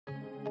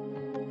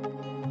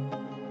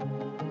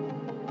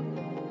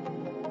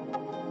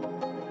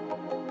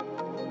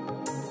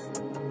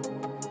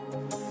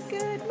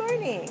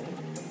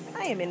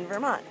am in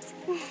Vermont.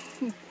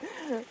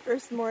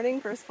 First morning,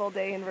 first full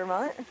day in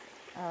Vermont.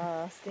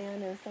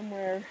 Stan is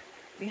somewhere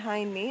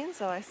behind me, and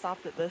so I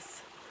stopped at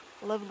this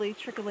lovely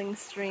trickling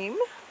stream.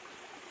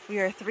 We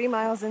are 3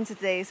 miles into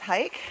today's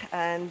hike,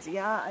 and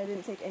yeah, I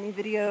didn't take any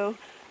video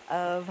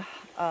of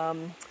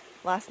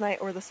last night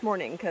or this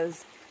morning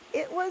because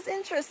it was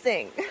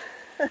interesting.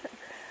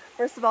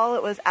 First of all,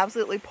 it was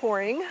absolutely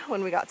pouring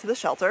when we got to the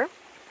shelter,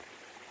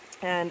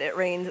 and it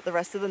rained the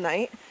rest of the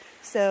night.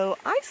 So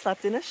I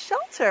slept in a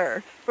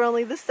shelter for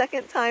only the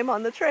second time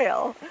on the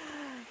trail.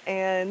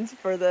 And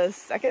for the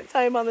second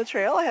time on the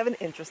trail, I have an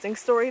interesting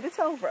story to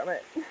tell from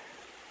it.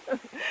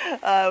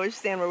 Which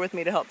Stan were with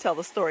me to help tell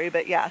the story.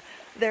 But yeah,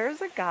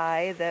 there's a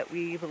guy that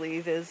we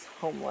believe is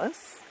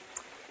homeless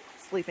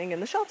sleeping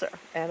in the shelter.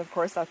 And of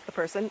course, that's the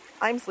person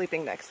I'm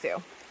sleeping next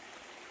to.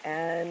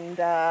 And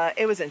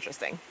it was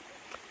interesting.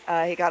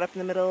 He got up in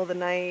the middle of the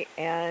night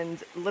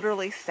and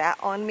literally sat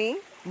on me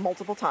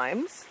multiple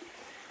times.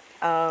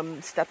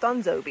 Stepped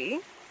on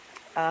Zobi,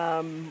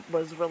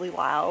 was really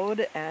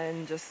loud,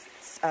 and just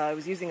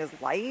was using his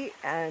light,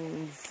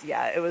 and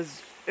yeah, it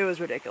was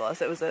ridiculous.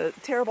 It was a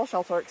terrible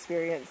shelter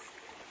experience.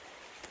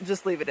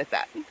 Just leave it at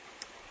that.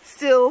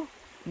 Still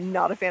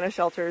not a fan of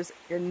shelters.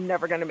 You're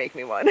never gonna make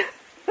me one.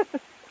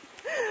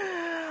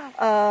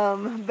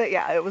 But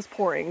yeah, it was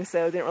pouring,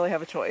 so didn't really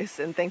have a choice,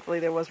 and thankfully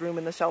there was room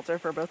in the shelter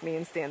for both me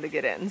and Stan to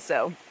get in,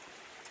 so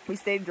we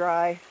stayed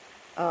dry.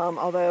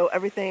 Although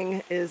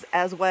everything is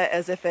as wet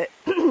as if it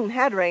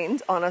had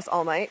rained on us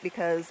all night,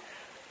 because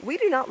we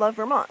do not love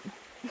Vermont.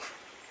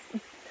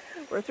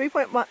 We're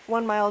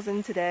 3.1 miles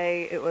in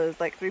today. It was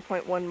like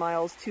 3.1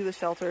 miles to the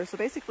shelter. So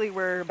basically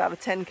we're about a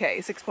 10K,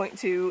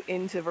 6.2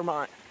 into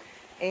Vermont.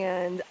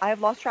 And I've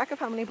lost track of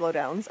how many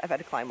blowdowns I've had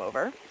to climb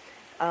over.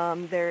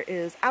 There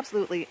is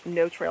absolutely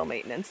no trail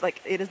maintenance.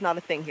 Like, it is not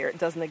a thing here. It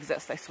doesn't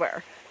exist, I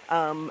swear.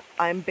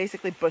 I'm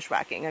basically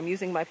bushwhacking. I'm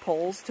using my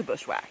poles to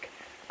bushwhack.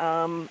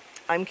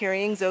 I'm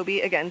carrying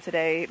Zobi again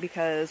today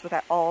because with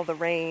all the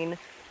rain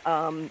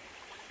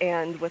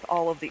and with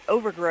all of the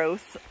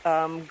overgrowth,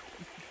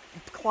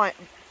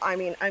 I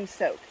mean, I'm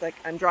soaked. Like,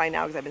 I'm dry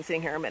now because I've been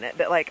sitting here a minute,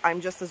 but like,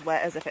 I'm just as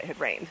wet as if it had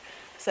rained.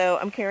 So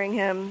I'm carrying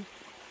him.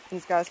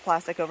 He's got his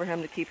plastic over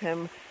him to keep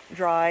him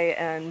dry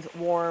and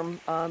warm.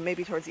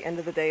 Maybe towards the end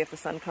of the day if the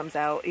sun comes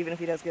out, even if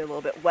he does get a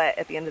little bit wet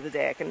at the end of the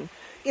day, I can,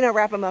 you know,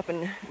 wrap him up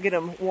and get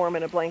him warm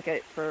in a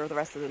blanket for the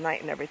rest of the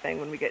night and everything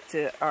when we get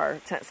to our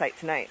tent site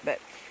tonight. But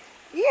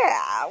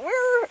yeah,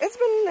 it's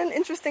been an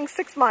interesting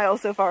 6 miles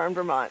so far in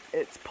Vermont.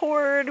 It's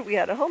poured, we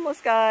had a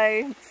homeless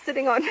guy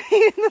sitting on me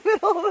in the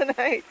middle of the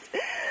night,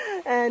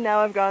 and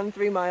now I've gone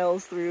 3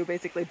 miles through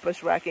basically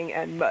bushwhacking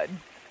and mud.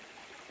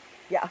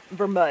 Yeah,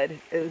 Vermud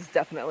is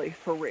definitely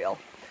for real.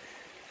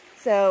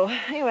 So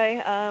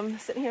anyway,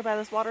 sitting here by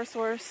this water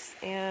source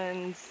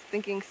and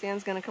thinking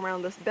Stan's gonna come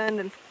around this bend,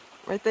 and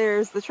right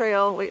there's the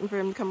trail, waiting for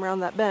him to come around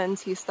that bend.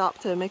 He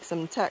stopped to make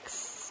some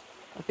texts.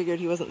 I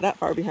figured he wasn't that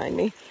far behind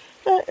me.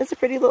 But it's a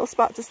pretty little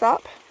spot to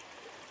stop,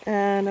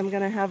 and I'm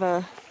gonna have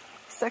a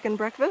second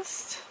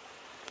breakfast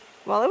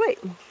while I wait.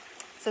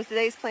 So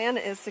today's plan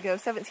is to go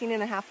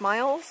 17.5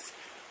 miles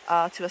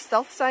to a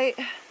stealth site.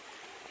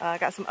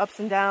 Got some ups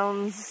and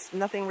downs,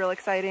 nothing real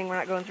exciting. We're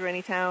not going through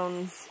any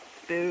towns.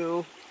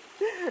 Boo.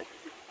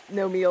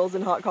 No meals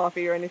and hot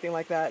coffee or anything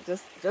like that.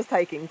 Just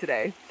hiking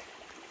today.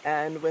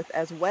 And with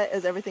as wet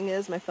as everything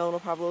is, my phone will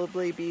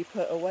probably be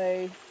put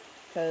away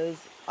because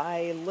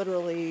I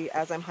literally,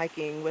 as I'm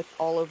hiking with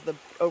all of the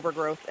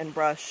overgrowth and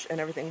brush and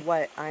everything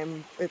wet,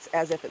 it's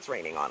as if it's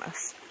raining on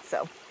us.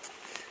 So,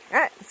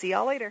 alright, see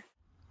y'all later.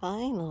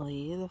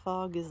 Finally, the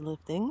fog is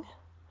lifting.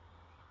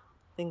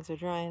 Things are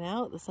drying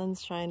out. The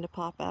sun's trying to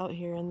pop out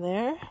here and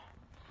there.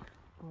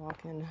 I'm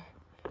walking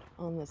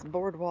on this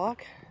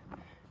boardwalk.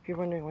 If you're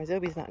wondering why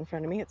Zobi's not in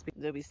front of me, it's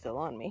because Zobi's still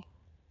on me.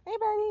 Hey,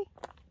 buddy.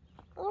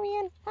 Oh,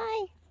 man.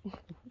 Hi.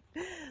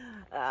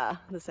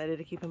 Decided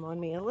to keep him on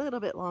me a little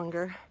bit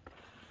longer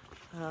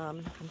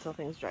until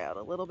things dry out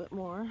a little bit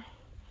more.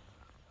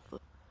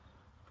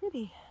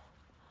 Pretty.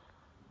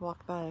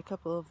 Walked by a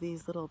couple of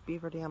these little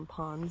beaver dam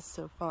ponds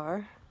so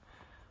far.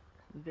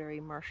 Very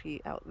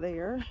marshy out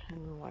there. I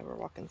don't know why we're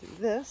walking through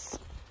this,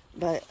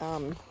 but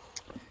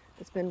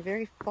it's been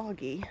very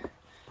foggy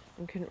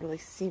and couldn't really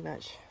see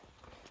much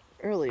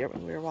earlier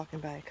when we were walking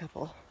by a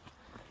couple,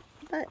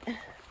 but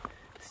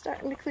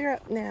starting to clear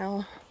up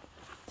now.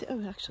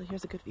 Oh, actually,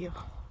 here's a good view.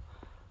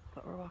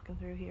 What we're walking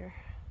through here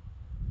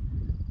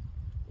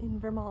in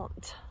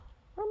Vermont.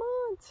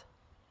 Vermont!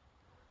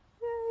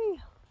 Yay!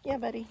 Yeah,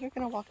 buddy, you're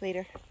gonna walk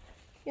later.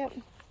 Yep.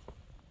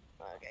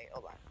 Okay,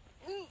 hold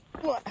on.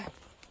 What?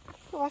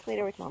 Walk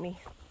later with mommy.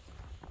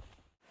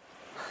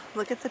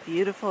 Look at the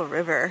beautiful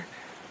river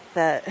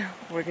that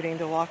we're getting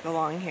to walk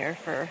along here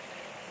for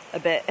a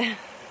bit.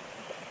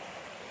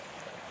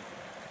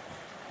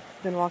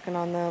 Been walking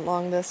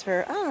along this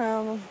for, I don't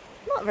know,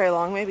 not very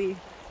long, maybe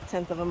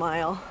 1/10 of a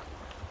mile.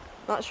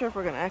 Not sure if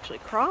we're gonna actually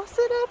cross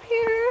it up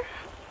here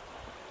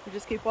or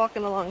just keep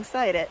walking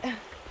alongside it,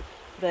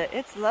 but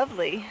it's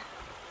lovely.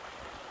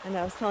 And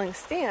I was telling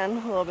Stan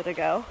a little bit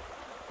ago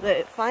that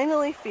it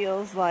finally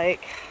feels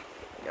like,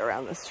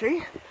 around this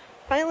tree,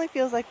 finally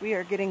feels like we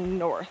are getting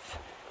north,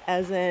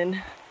 as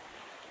in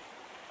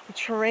the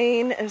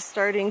terrain is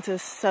starting to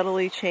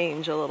subtly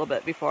change a little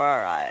bit before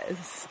our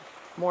eyes.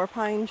 More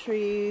pine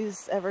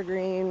trees,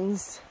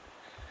 evergreens,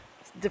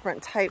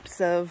 different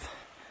types of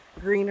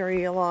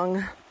greenery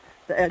along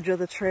the edge of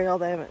the trail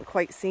that I haven't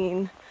quite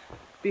seen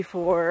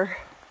before.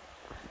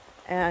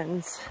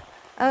 And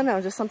I don't know,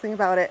 just something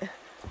about it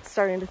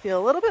starting to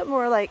feel a little bit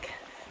more like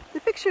the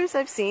pictures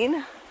I've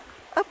seen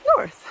up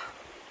north.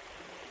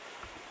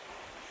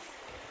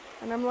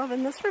 And I'm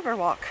loving this river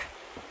walk.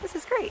 This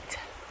is great.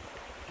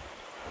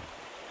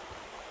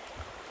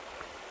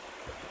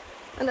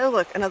 And oh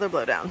look, another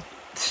blowdown.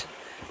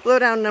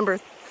 Blowdown number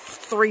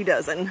 3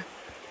 dozen.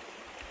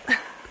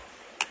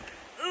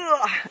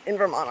 Ugh, in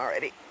Vermont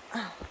already.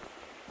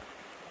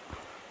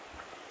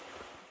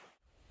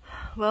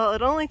 Well,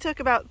 it only took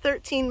about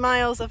 13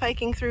 miles of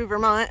hiking through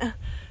Vermont,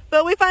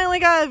 but we finally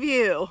got a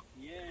view.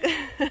 Yeah.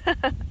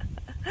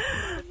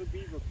 Not of a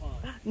beaver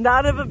pond.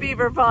 Not of a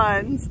beaver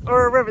pond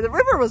or a river. The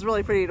river was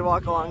really pretty to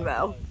walk along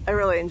though. I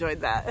really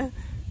enjoyed that.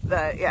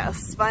 But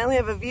yes, finally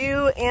have a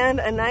view and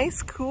a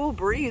nice cool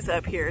breeze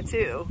up here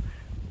too,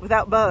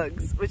 without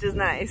bugs, which is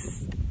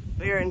nice.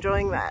 We are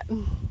enjoying that.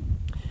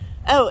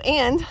 Oh,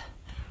 and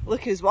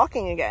look who's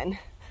walking again.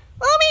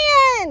 Let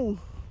me in!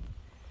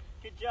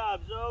 Good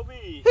job,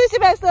 Zoe. Who's the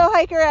best little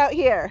hiker out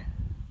here?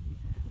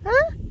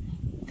 Huh?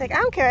 It's like, I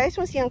don't care, I just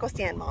want to see Uncle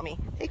Stan, Mommy.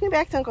 Take me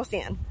back to Uncle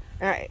Stan.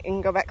 All right, you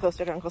can go back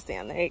closer to Uncle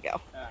Stan. There you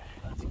go.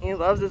 Right, he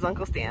loves his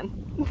Uncle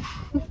Stan.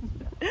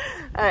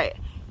 All right,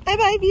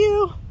 bye-bye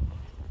view.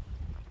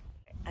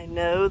 I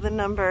know the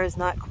number is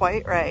not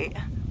quite right,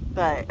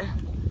 but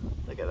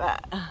look at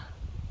that.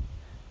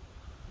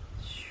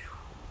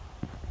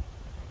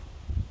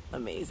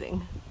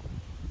 Amazing.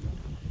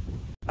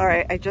 All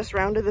right, I just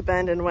rounded the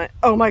bend and went,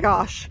 oh my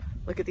gosh,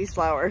 look at these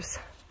flowers.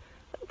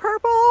 They're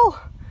purple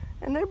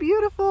and they're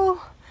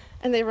beautiful.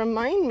 And they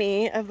remind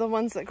me of the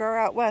ones that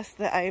grow out west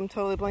that I am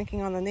totally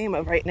blanking on the name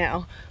of right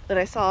now, that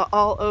I saw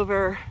all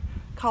over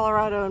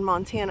Colorado and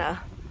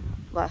Montana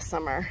last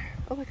summer.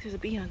 Oh look, there's a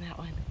bee on that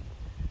one.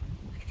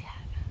 Look at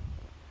that.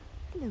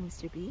 Hello,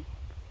 Mr. Bee.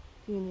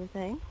 Doing your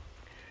thing.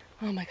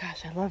 Oh my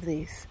gosh, I love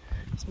these.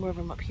 There's more of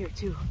them up here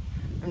too.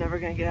 I'm never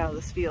gonna get out of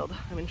this field.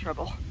 I'm in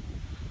trouble.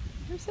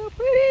 They're so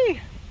pretty.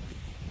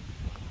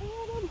 I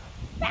love them.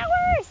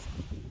 Flowers!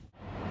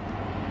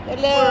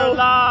 Hello. We're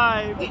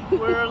alive.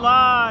 We're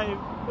alive.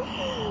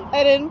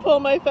 I didn't pull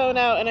my phone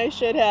out and I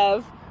should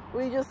have.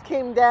 We just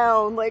came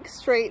down, like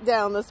straight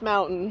down this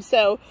mountain.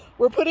 So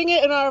we're putting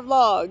it in our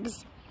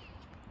vlogs.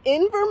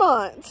 In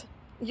Vermont,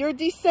 your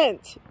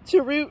descent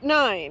to Route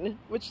 9,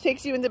 which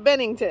takes you into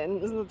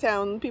Bennington, this is the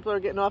town people are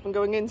getting off and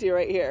going into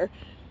right here.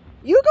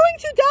 You're going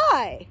to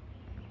die.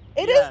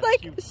 It is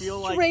like you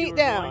feel straight like you're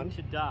down. Going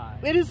to die.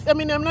 It is, I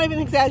mean, I'm not even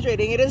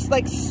exaggerating. It is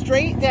like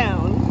straight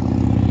down.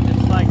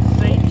 It's like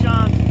St.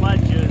 John's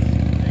Ledges,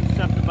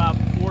 except about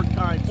 4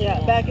 times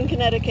longer. Back in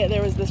Connecticut,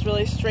 there was this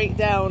really straight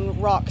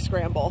down rock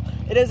scramble.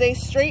 It is a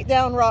straight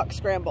down rock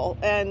scramble,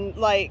 and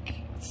like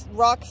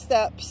rock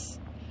steps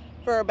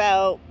for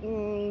about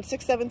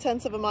 6-7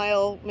 tenths of a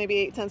mile, maybe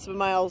 8 tenths of a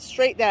mile,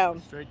 straight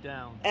down. Straight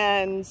down.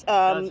 And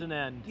doesn't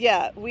end.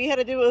 Yeah, we had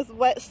to do it with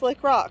wet,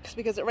 slick rocks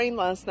because it rained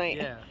last night.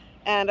 Yeah.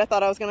 And I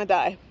thought I was gonna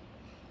die,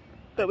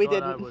 but we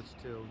didn't. I was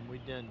too. We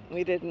didn't.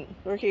 We didn't.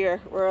 We're here.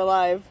 We're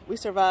alive. We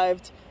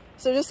survived.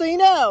 So just so you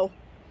know,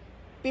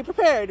 be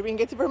prepared. We can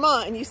get to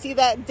Vermont and you see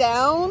that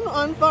down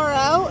on far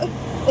out,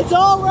 it's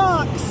all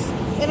rocks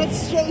and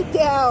it's straight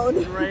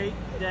down. Straight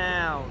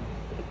down.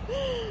 All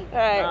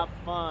right. Not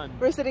fun.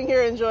 We're sitting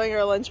here enjoying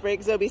our lunch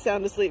break. Zoe's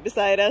sound asleep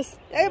beside us.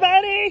 Hey,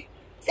 buddy.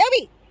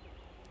 Zoe.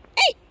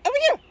 Hey, over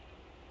here.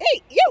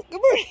 Hey, yo,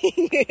 good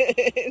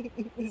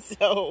morning.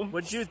 So.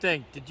 What'd you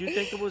think? Did you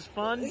think it was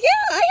fun? Yeah,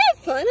 I had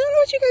fun. I don't know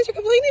what you guys are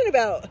complaining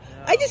about.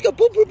 Yeah. I just go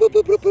boop, boop, boop,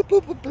 boop, boop,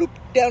 boop, boop, boop,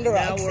 down to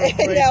rocks.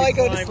 And now I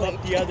go to sleep.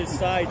 Up the other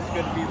side is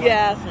going to be like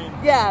the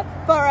same.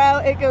 Yeah, far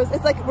out it goes.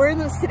 It's like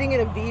we're sitting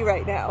in a V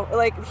right now.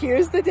 Like,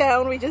 here's the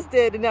down we just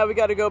did, and now we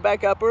got to go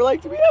back up. We're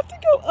like, do we have to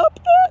go up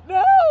that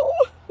now?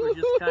 We're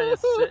just kind of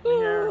sitting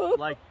here,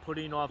 like,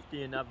 putting off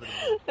the inevitable.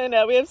 I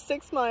know. We have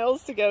 6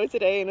 miles to go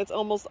today, and it's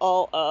almost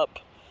all up.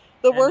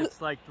 It's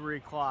like 3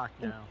 o'clock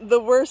now. The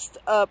worst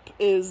up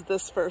is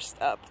this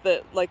first up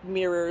that like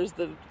mirrors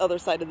the other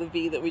side of the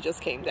V that we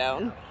just came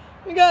down. Yeah.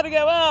 We gotta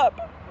go up.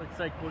 Looks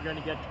like we're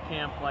gonna get to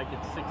camp like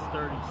at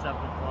 6:30, 7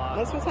 o'clock.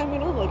 That's what time we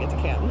normally get to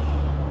camp.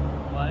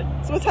 What?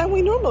 That's what time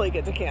we normally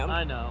get to camp.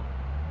 I know.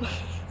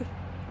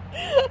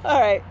 All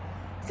right.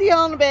 See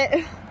y'all in a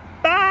bit.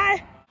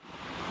 Bye.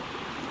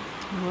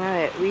 All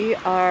right. We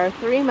are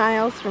 3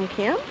 miles from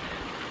camp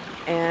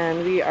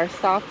and we are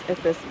stopped at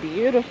this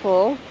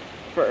beautiful,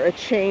 for a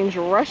change,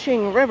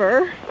 rushing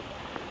river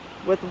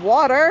with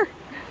water.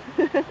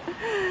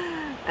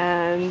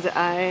 And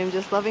I'm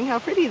just loving how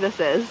pretty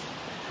this is.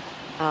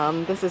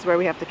 This is where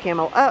we have to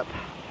camel up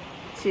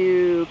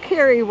to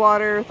carry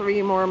water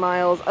 3 more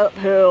miles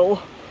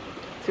uphill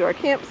to our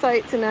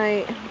campsite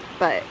tonight,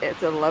 but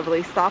it's a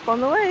lovely stop on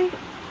the way.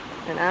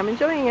 and I'm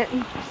enjoying it.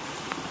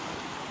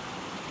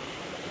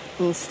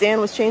 And Stan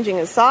was changing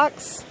his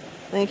socks.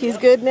 I think he's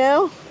good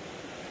now.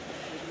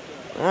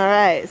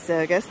 Alright, so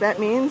I guess that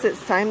means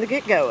it's time to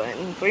get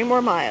going. 3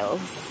 more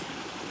miles.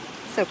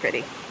 So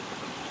pretty.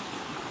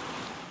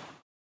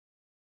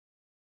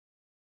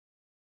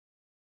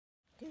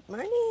 Good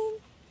morning.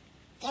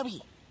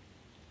 Zoe.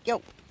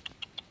 Yo.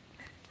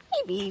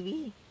 Hey,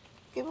 baby.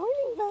 Good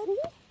morning, buddy.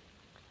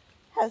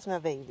 How's my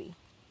baby?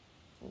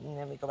 And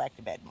then we go back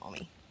to bed,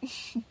 mommy.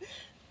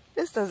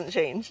 This doesn't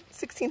change.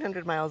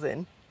 1,600 miles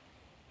in.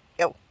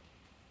 Yo.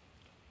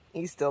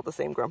 He's still the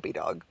same grumpy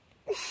dog.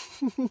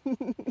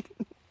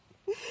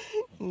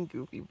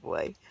 Goofy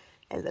boy.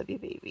 I love you,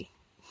 baby.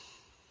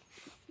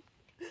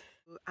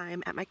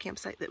 I'm at my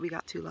campsite that we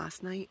got to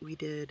last night. We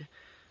did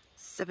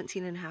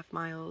 17.5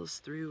 miles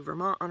through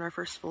Vermont on our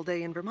first full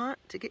day in Vermont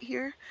to get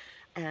here.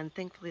 And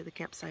thankfully the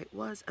campsite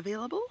was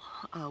available.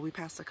 We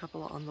passed a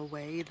couple on the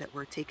way that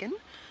were taken.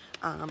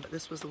 But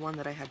this was the one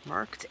that I had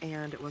marked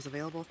and it was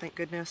available, thank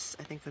goodness.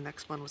 I think the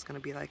next one was going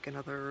to be like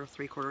another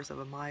 3/4 of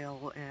a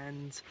mile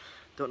and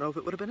don't know if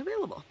it would have been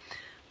available.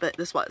 But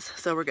this was,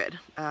 so we're good.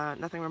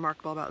 Nothing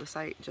remarkable about the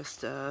site,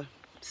 just a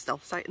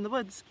stealth site in the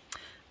woods.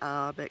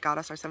 But it got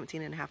us our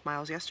 17.5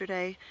 miles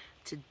yesterday.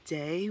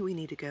 Today we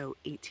need to go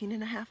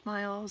 18.5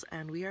 miles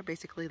and we are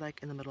basically like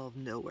in the middle of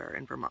nowhere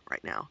in Vermont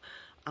right now.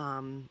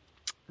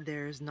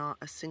 There's not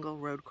a single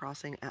road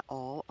crossing at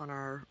all on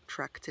our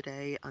trek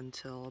today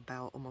until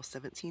about almost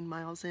 17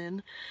 miles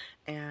in,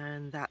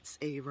 and that's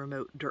a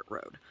remote dirt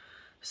road.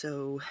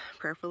 So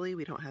prayerfully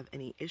we don't have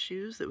any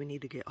issues that we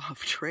need to get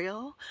off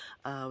trail.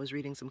 I was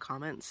reading some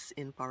comments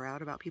in Far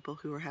Out about people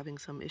who are having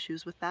some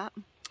issues with that.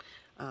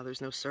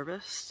 There's no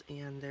service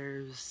and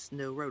there's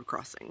no road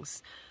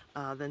crossings.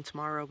 Then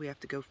tomorrow we have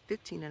to go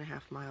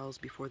 15.5 miles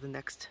before the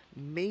next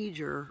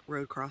major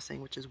road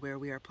crossing, which is where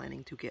we are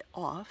planning to get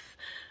off,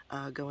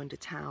 go into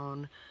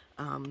town,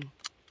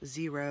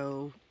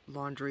 zero,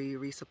 laundry,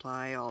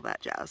 resupply, all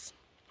that jazz.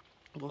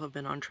 We'll have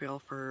been on trail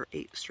for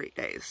 8 straight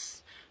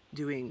days,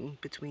 doing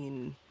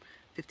between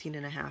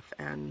 15.5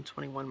 and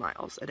 21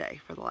 miles a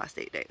day for the last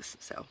 8 days.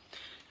 So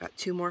got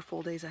 2 more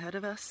full days ahead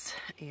of us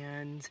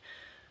and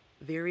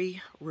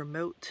very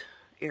remote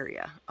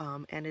area,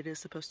 and it is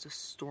supposed to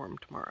storm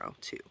tomorrow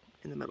too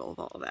in the middle of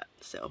all of that,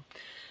 so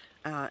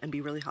and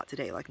be really hot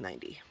today, like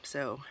 90.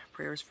 So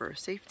prayers for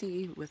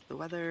safety with the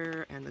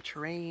weather and the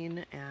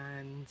terrain,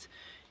 and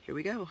here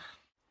we go.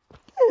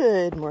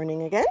 Good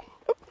morning again.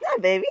 Oh, hi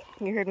baby,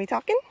 you heard me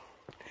talking.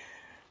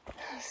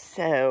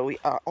 So we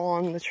are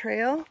on the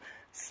trail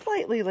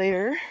slightly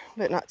later,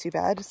 but not too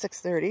bad.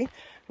 6:30.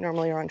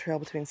 Normally you're on trail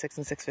between 6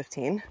 and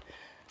 6:15.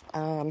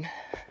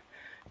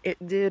 It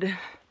did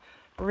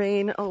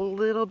rain a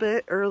little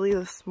bit early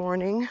this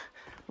morning.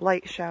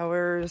 Light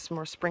showers,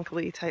 more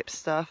sprinkly type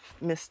stuff,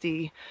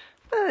 misty,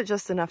 but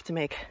just enough to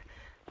make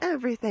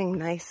everything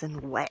nice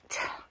and wet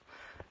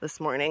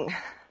this morning.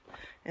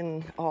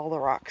 And all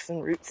the rocks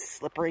and roots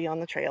slippery on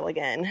the trail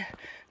again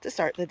to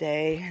start the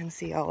day, and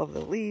see all of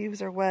the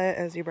leaves are wet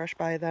as you brush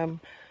by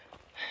them,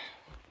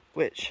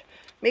 which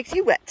makes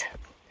you wet.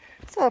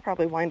 So I'll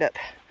probably wind up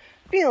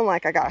feeling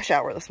like I got a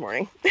shower this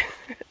morning.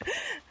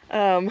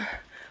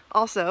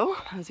 Also,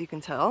 as you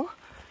can tell,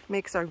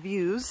 makes our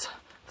views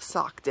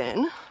socked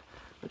in,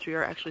 which we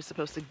are actually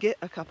supposed to get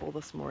a couple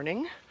this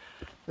morning.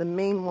 The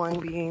main one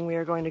being we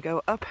are going to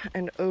go up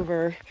and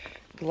over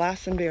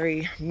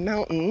Glastonbury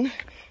Mountain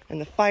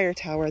and the fire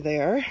tower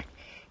there,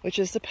 which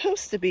is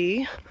supposed to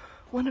be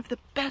one of the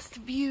best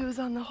views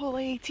on the whole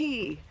AT.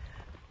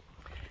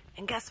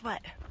 And guess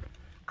what?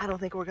 I don't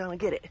think we're gonna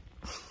get it.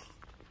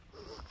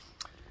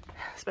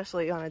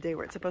 Especially on a day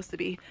where it's supposed to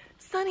be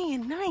sunny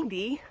and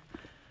 90.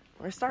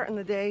 We're starting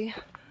the day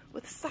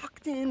with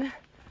socked in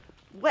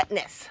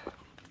wetness.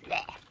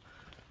 Blech.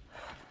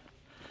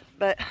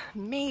 But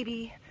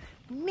maybe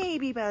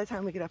by the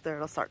time we get up there,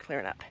 it'll start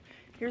clearing up.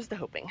 Here's the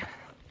hoping.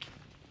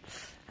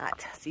 All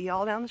right, see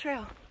y'all down the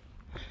trail.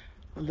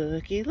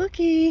 Looky,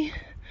 looky,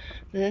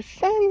 the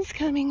sun's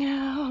coming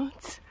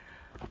out.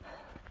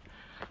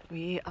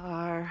 We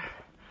are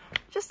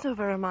just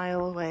over a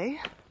mile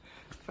away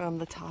from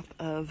the top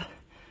of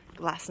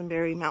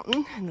Glastonbury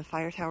Mountain and the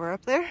fire tower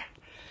up there.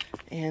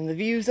 And the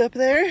views up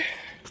there.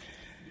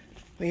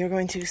 We are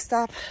going to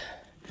stop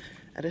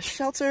at a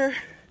shelter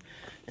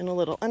in a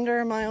little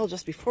under a mile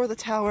just before the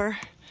tower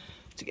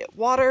to get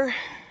water.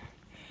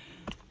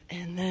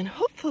 And then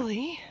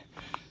hopefully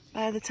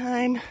by the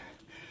time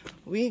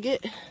we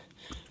get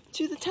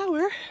to the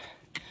tower,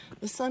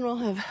 the sun will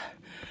have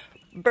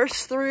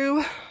burst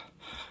through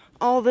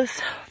all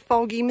this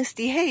foggy,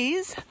 misty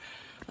haze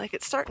like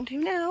it's starting to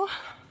now,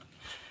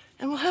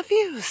 and we'll have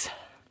views.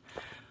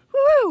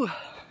 Woo!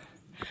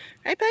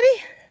 Right,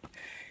 buddy?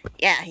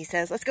 Yeah, he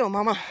says, let's go,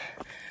 mama.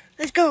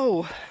 Let's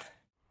go.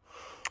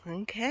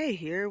 Okay,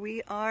 here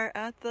we are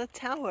at the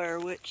tower,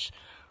 which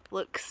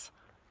looks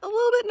a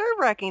little bit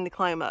nerve-wracking to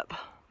climb up,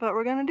 but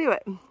we're gonna do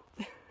it.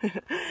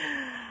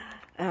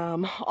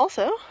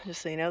 Also,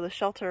 just so you know, the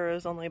shelter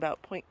is only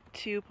about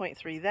 0.2,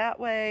 0.3 that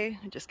way.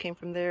 I just came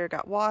from there,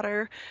 got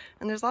water,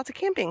 and there's lots of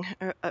camping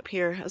up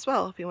here as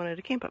well if you wanted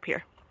to camp up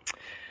here.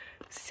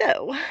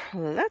 So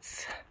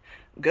let's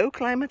go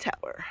climb a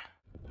tower.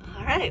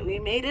 All right, we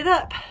made it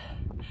up.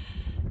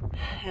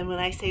 And when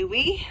I say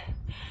we,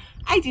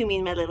 I do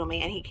mean my little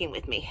man. He came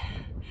with me.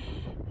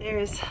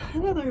 There's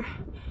another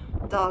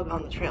dog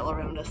on the trail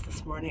around us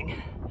this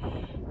morning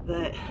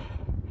that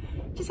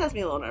just has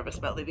me a little nervous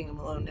about leaving him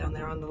alone down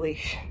there on the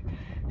leash.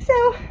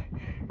 So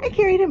I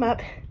carried him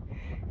up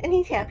and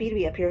he's happy to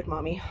be up here with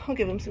mommy. I'll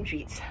give him some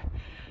treats.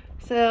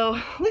 So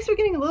at least we're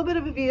getting a little bit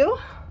of a view.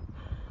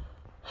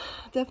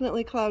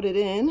 Definitely clouded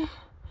in.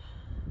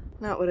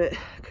 Not what it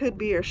could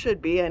be or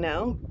should be, I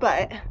know,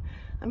 but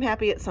I'm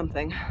happy it's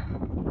something. A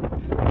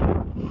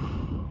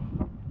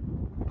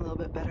little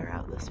bit better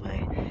out this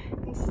way. You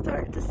can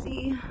start to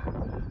see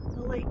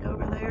the lake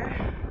over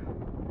there.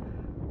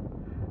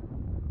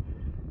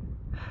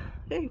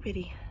 Very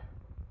pretty.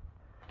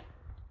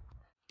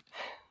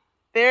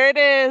 There it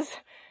is.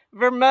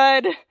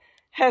 Vermont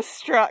has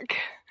struck.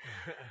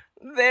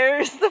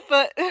 There's the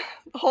foot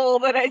hole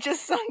that I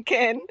just sunk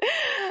in.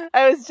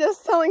 I was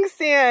just telling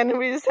Stan,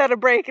 we just had a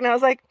break, and I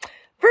was like,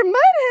 Vermont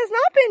has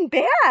not been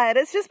bad.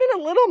 It's just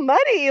been a little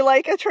muddy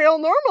like a trail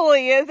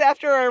normally is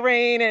after a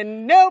rain,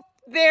 and nope,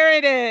 there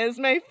it is.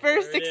 My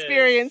first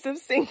experience of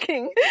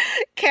sinking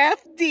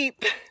calf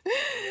deep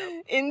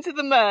into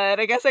the mud.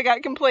 I guess I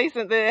got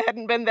complacent that it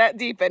hadn't been that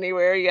deep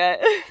anywhere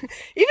yet.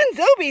 Even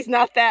Zobi's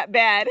not that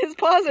bad. His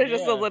paws are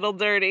just a little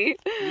dirty.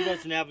 He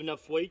doesn't have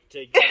enough weight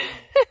to get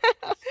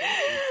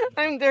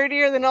I'm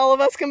dirtier than all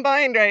of us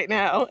combined right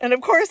now. And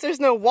of course there's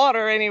no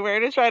water anywhere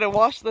to try to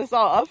wash this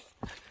off.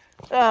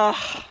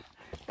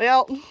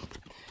 Well,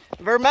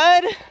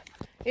 Vermont,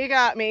 you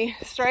got me.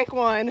 Strike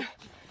one.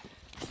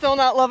 Still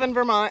not loving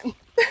Vermont.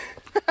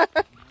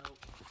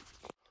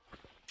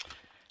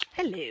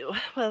 Hello.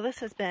 Well, this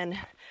has been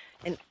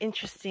an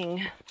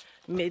interesting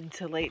mid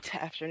to late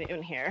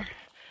afternoon here.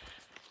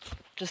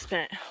 Just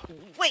spent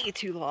way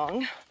too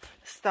long.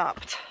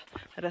 Stopped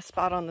at a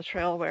spot on the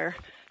trail where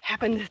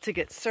happened to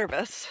get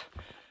service,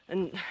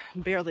 and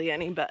barely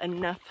any, but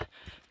enough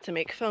to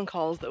make phone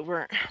calls that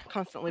weren't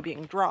constantly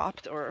being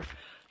dropped or,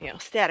 you know,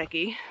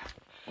 staticky.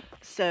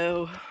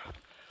 So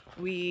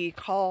we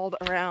called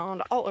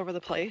around all over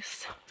the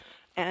place,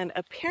 and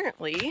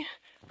apparently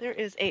there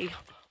is a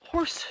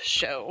horse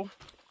show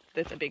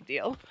that's a big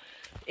deal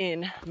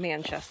in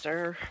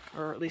Manchester,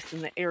 or at least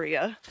in the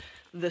area,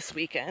 this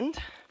weekend.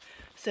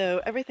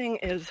 So everything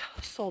is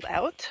sold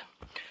out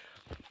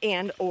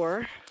and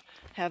or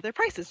have their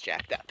prices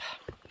jacked up,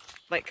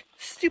 like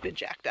stupid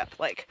jacked up,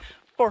 like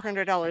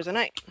 $400 a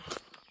night.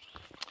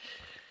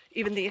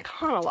 Even the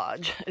Econo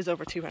Lodge is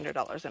over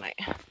 $200 a night.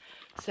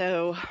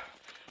 So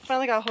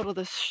finally got a hold of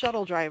this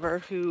shuttle driver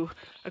who,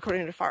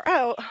 according to Far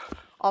Out,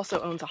 also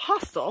owns a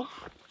hostel.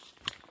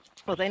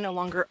 Well, they no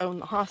longer own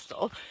the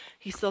hostel.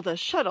 He still does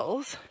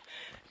shuttles,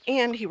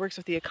 and he works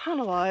with the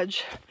Econo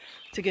Lodge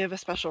to give a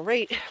special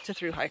rate to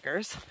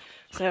thru-hikers.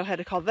 So I had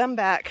to call them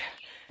back,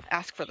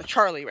 ask for the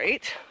Charlie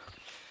rate.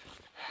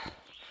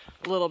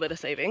 A little bit of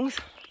savings.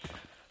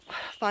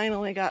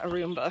 Finally got a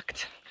room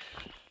booked.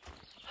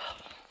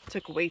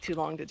 Took way too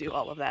long to do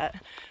all of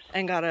that.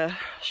 And got a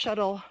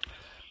shuttle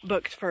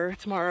booked for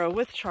tomorrow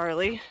with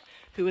Charlie,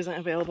 who isn't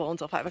available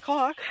until 5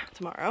 o'clock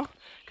tomorrow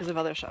because of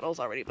other shuttles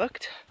already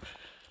booked.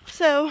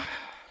 So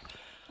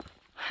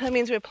that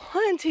means we have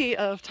plenty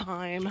of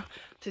time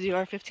to do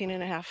our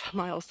 15.5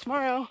 miles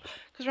tomorrow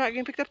because we're not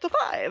getting picked up till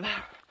 5.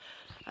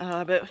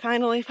 But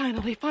finally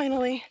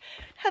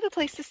have a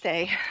place to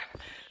stay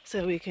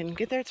so we can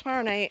get there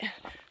tomorrow night,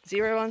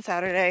 0 on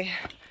Saturday,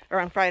 or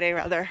on Friday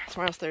rather.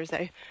 Tomorrow's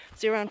Thursday.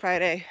 0 on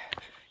Friday,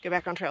 get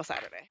back on trail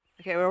Saturday.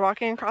 Okay, we're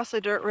walking across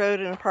a dirt road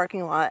in a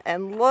parking lot,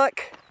 and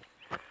look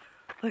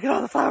at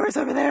all the flowers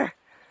over there.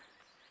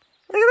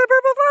 Look at the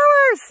purple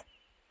flowers.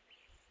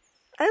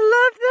 I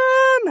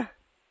love them.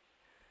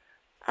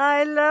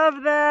 I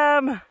love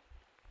them.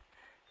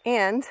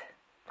 And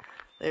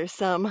there's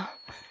some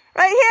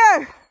right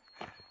here,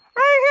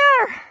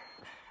 right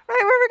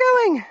where we're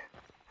going.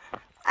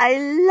 I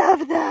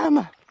love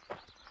them.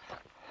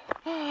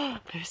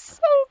 They're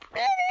so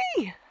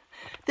pretty.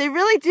 They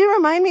really do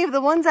remind me of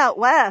the ones out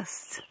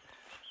west.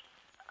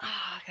 Oh,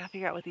 I gotta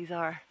figure out what these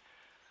are.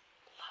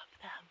 Love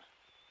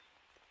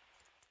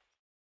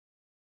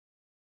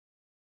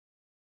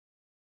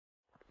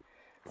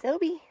them.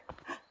 Sobe.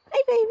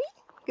 Hi, baby.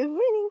 Good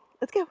morning.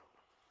 Let's go.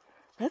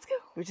 Let's go.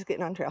 We're just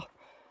getting on trail.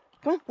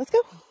 Come on, let's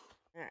go.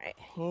 All right,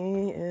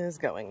 he is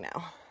going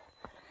now.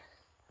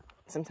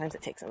 Sometimes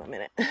it takes him a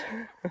minute.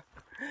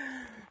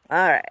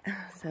 All right,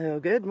 so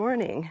good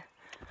morning.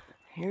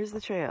 Here's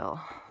the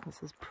trail.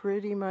 This is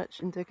pretty much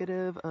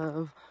indicative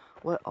of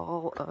what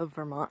all of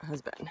Vermont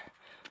has been.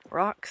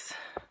 Rocks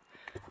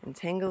and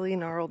tangly,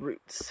 gnarled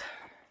roots,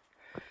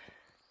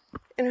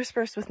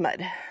 interspersed with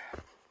mud.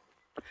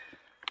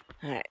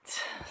 All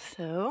right,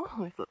 so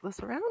let me flip this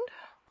around.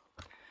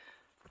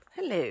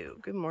 Hello,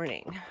 good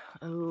morning.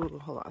 Oh,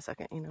 hold on a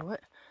second. You know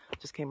what?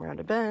 Just came around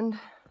a bend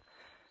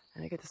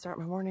and I get to start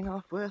my morning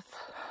off with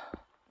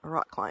a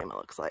rock climb, it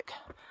looks like.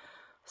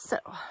 So,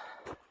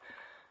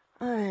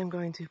 I am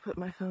going to put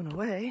my phone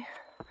away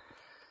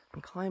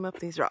and climb up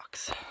these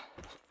rocks.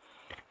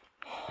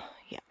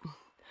 Yeah.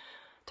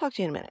 Talk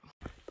to you in a minute.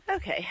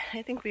 Okay,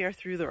 I think we are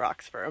through the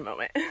rocks for a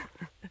moment.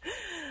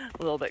 A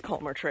little bit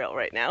calmer trail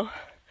right now.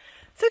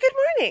 So good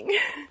morning!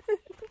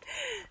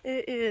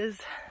 It is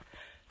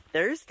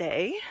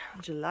Thursday,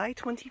 July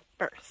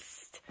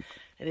 21st.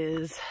 It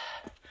is,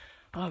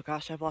 oh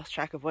gosh, I've lost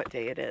track of what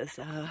day it is.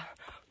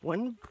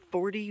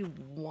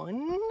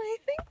 1:41, I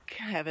think.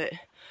 I have it,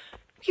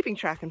 keeping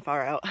track and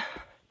far out.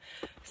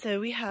 So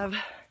we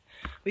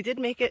did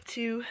make it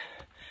to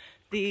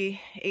the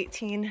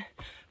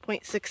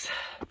 18.6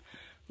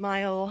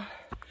 mile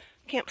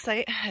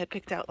campsite I had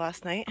picked out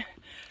last night.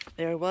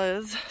 There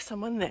was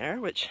someone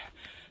there, which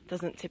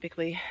doesn't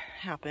typically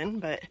happen,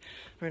 but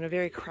we're in a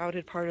very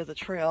crowded part of the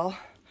trail,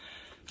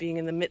 being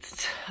in the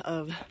midst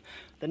of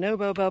the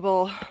nobo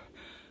bubble,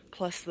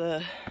 plus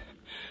the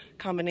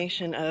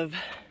combination of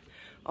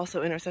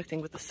also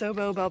intersecting with the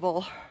sobo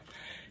bubble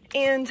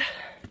and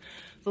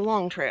the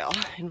long trail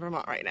in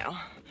Vermont right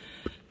now.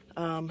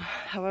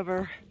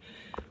 However,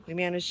 we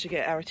managed to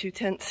get our 2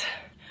 tents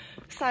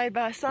side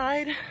by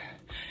side.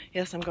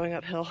 Yes, I'm going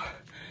uphill.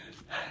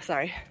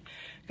 Sorry.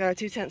 Got our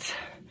 2 tents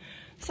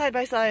side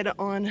by side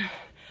on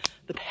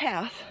the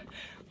path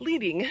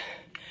leading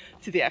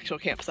to the actual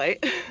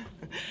campsite.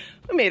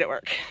 We made it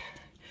work.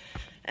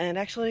 And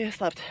actually, I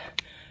slept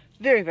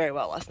very, very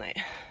well last night.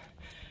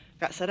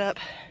 Got set up,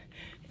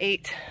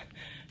 ate,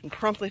 and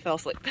promptly fell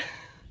asleep.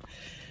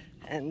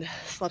 And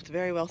slept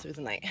very well through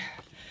the night.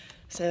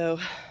 So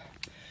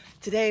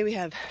today we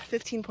have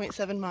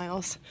 15.7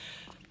 miles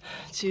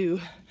to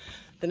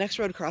the next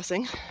road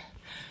crossing.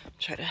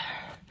 Try to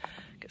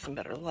get some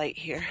better light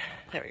here.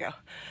 There we go.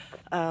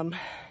 I'm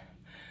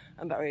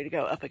about ready to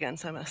go up again,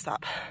 so I'm gonna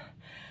stop.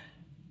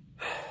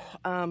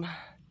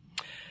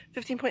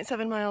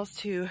 15.7 miles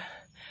to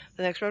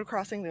the next road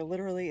crossing. There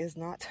literally is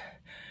not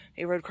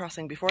a road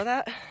crossing before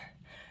that,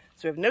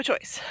 so we have no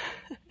choice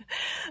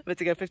but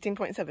to go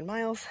 15.7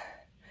 miles,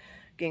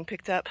 getting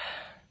picked up.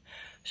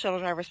 Shuttle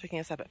driver's picking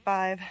us up at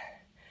 5,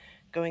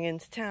 going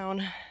into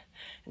town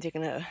and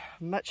taking a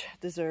much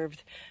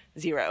deserved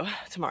 0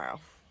 tomorrow.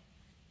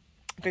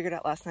 Figured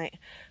out last night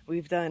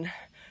we've done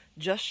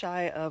just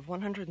shy of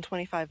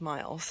 125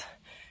 miles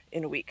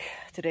in a week.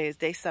 Today is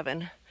day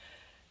 7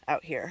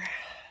 out here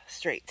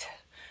straight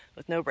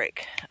with no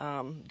break,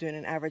 doing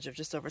an average of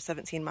just over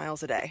 17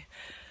 miles a day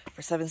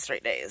for 7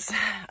 straight days.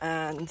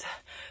 And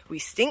we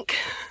stink.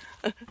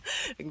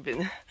 We've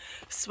been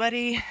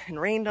sweaty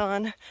and rained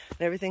on, and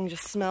everything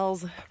just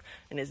smells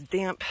and is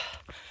damp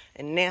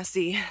and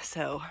nasty.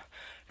 So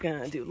we're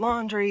gonna do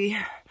laundry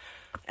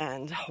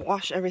and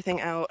wash everything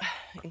out,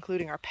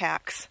 including our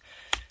packs.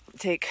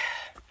 Take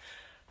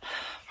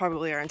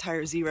probably our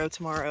entire 0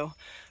 tomorrow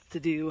to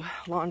do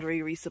laundry,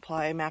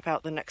 resupply, map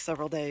out the next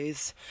several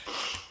days,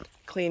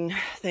 clean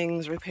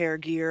things, repair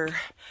gear.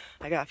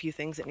 I got a few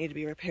things that need to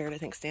be repaired. I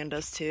think Stan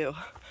does too.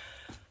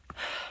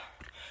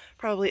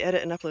 Probably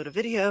edit and upload a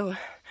video, and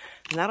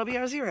that'll be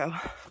our 0. And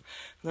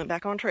then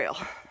back on trail.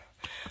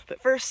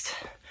 But first,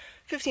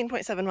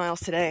 15.7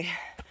 miles today,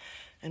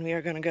 and we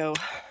are gonna go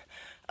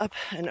up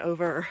and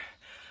over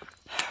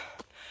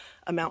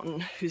a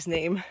mountain whose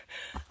name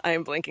I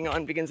am blanking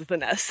on, begins with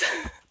an S.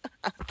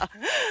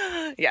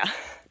 Yeah,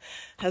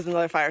 has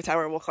another fire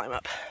tower we'll climb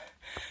up.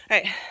 All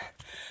right,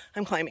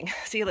 I'm climbing.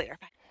 See you later.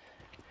 Bye.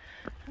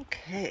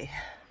 Okay,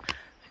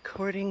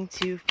 according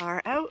to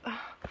Far Out,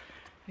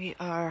 we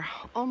are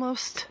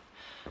almost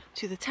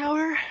to the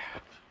tower.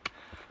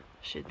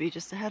 Should be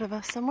just ahead of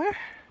us somewhere.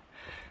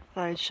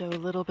 Thought I'd show a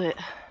little bit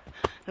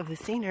of the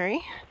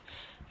scenery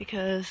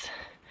because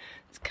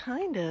it's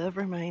kind of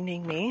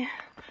reminding me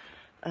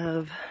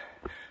of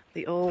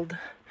the old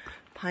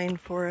pine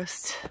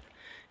forest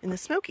in the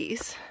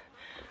Smokies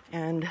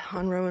and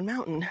on Rowan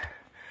Mountain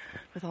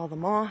with all the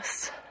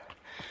moss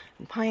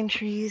and pine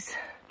trees,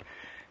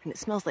 and it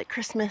smells like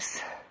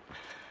Christmas,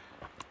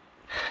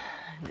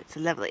 and it's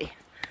lovely.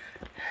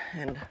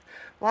 And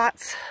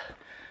lots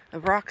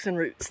of rocks and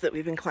roots that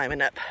we've been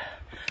climbing up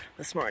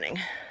this morning.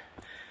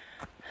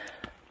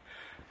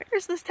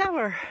 Where's this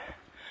tower?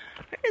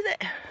 Where is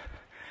it?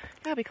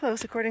 Gotta be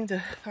close. According to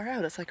Far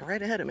Out, it's like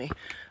right ahead of me.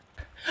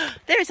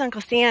 There's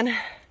Uncle Stan.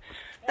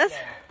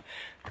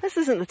 This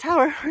isn't the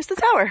tower. Where's the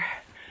tower?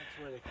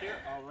 That's where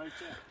oh, right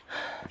there.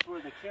 That's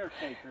where the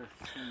caretaker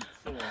sits.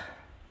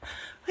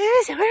 Where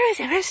is it? Where is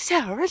it? Where's the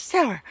tower? Where's the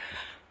tower?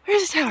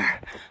 Where's the tower?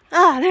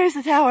 Ah, there's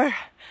the tower.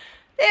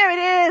 There it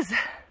is.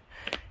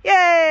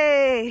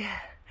 Yay!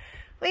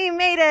 We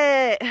made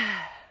it.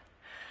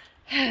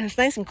 It's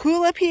nice and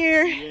cool up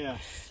here.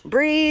 Yes.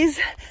 Breeze.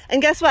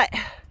 And guess what?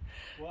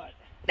 What?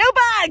 No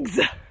bugs!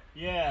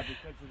 Yeah,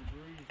 because of the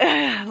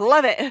breeze.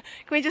 Love it.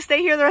 Can we just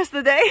stay here the rest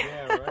of the day?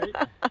 Yeah,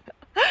 right?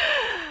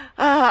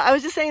 I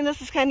was just saying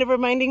this is kind of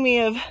reminding me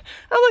of,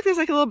 oh look, there's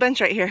like a little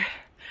bench right here.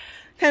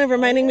 Kind of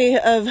reminding me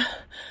of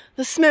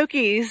the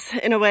Smokies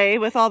in a way,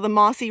 with all the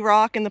mossy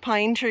rock and the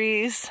pine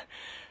trees.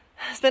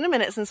 It's been a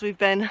minute since we've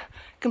been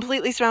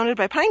completely surrounded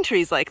by pine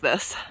trees like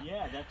this.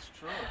 Yeah, that's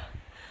true.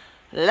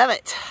 Love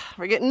it.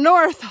 We're getting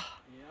north. Yep.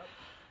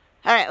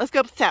 All right, let's go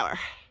up the tower.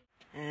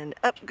 And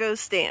up goes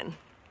Stan.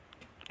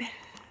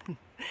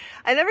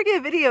 I never get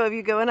a video of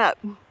you going up.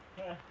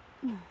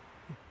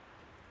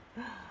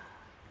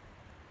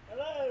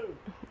 Hello.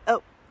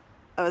 Oh,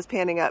 I was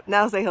panning up.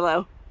 Now say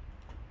hello.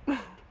 Hello.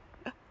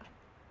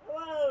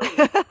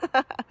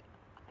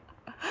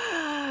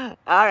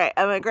 All right,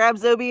 I'm gonna grab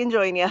Zobi and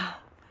join you.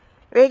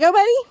 Ready to go,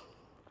 buddy?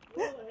 A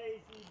little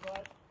hazy,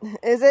 but...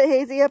 Is it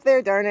hazy up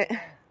there? Darn it. All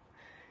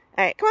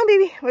right, come on,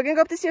 baby. We're gonna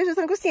go up the stairs with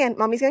Uncle Stan.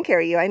 Mommy's gonna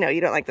carry you. I know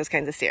you don't like those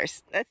kinds of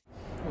stairs.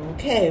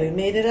 Okay, we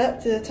made it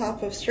up to the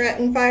top of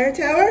Stratton Fire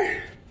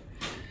Tower.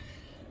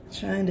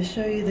 Trying to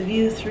show you the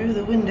view through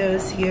the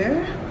windows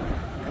here.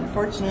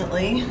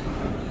 Unfortunately,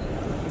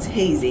 it's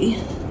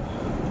hazy,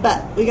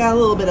 but we got a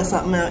little bit of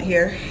something out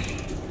here.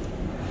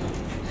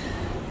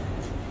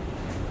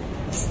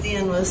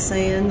 Stan was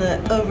saying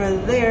that over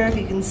there, if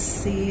you can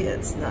see,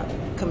 it's not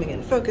coming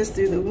in focus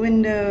through the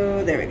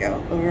window. There we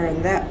go. Over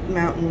on that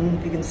mountain,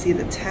 if you can see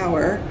the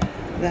tower,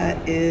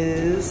 that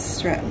is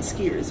Stratton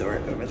Ski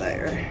Resort over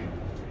there.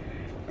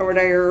 Over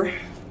there.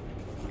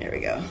 There we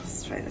go.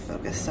 Let's try to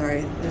focus.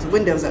 Sorry, there's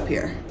windows up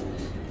here.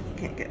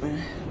 Can't get my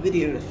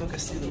video to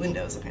focus through the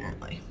windows,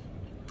 apparently.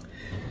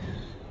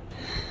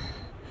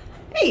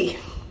 Hey,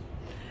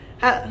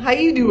 how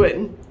you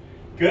doing?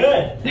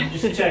 Good. I'm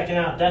just checking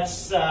out.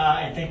 That's,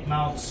 I think,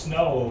 Mount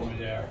Snow over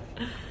there,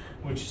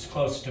 which is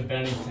close to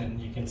Bennington.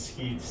 You can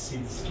see the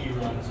ski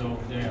runs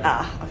over there.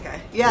 Ah, okay.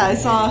 Yeah, I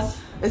saw.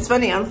 It's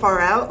funny, I'm far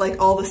out. Like,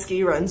 all the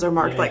ski runs are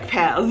marked like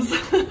paths.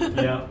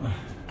 Yep.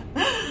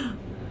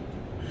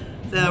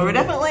 So we're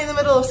definitely in the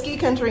middle of ski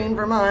country in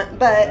Vermont,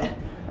 but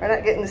we're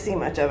not getting to see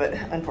much of it,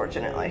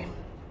 unfortunately.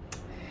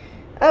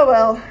 Oh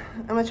well,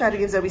 I'm gonna try to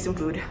give Zobi some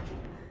food.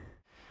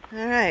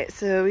 All right,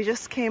 so we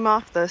just came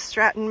off the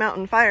Stratton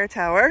Mountain Fire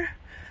Tower,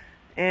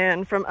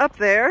 and from up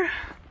there,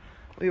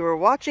 we were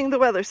watching the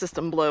weather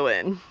system blow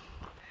in.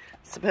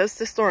 It's supposed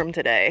to storm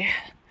today,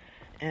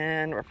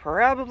 and we're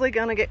probably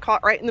gonna get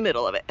caught right in the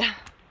middle of it.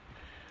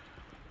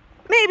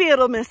 Maybe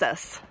it'll miss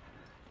us.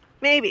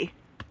 Maybe.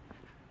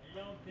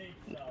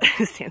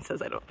 Stan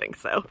says I don't think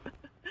so.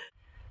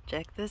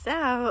 Check this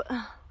out.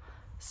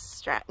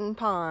 Stratton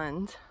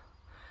Pond.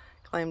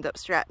 Climbed up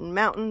Stratton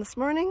Mountain this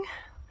morning.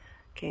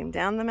 Came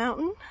down the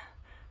mountain.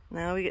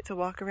 Now we get to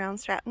walk around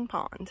Stratton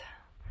Pond,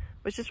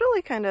 which is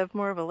really kind of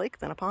more of a lake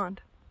than a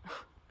pond.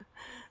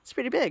 It's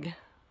pretty big.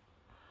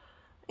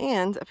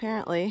 And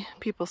apparently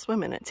people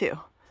swim in it too,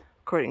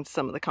 according to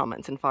some of the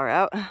comments in Far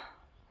Out.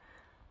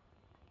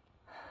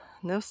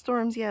 No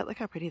storms yet. Look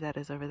how pretty that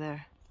is over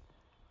there.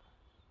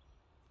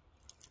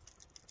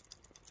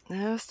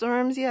 No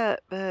storms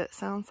yet, but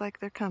sounds like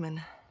they're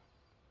coming.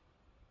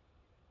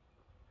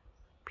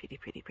 Pretty,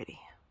 pretty, pretty.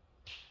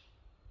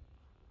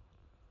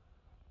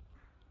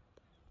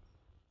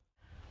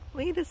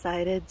 We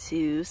decided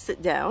to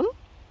sit down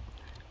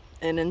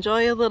and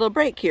enjoy a little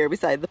break here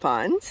beside the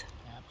pond.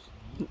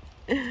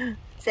 Absolutely.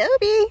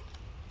 Zobi!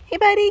 Hey,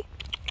 buddy!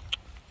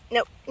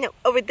 No, no,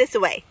 over this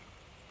way.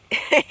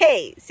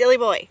 Hey, silly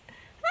boy.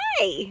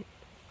 Hi!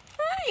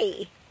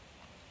 Hi!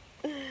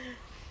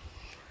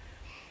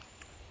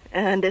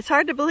 And it's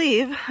hard to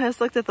believe. I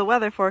just looked at the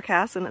weather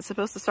forecast and it's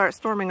supposed to start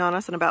storming on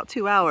us in about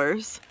 2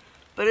 hours.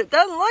 But it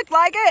doesn't look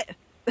like it!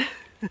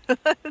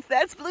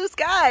 That's blue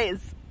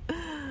skies!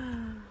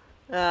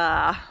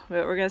 But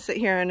we're gonna sit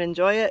here and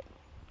enjoy it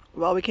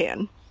while we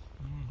can.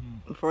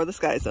 Before the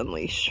skies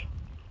unleash.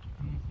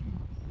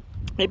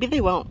 Maybe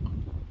they won't.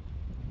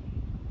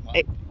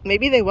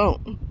 Maybe they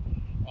won't.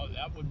 Oh,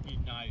 that would be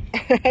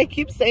nice. I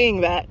keep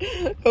saying that,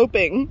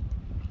 hoping.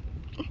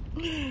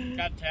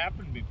 That's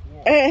happened before.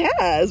 It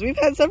has. We've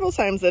had several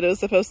times that it was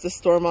supposed to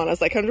storm on us,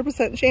 like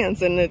 100%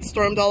 chance, and it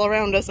stormed all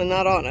around us and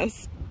not on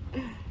us.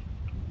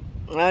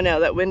 Oh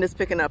no, that wind is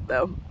picking up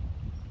though.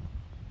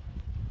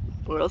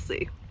 We'll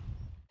see.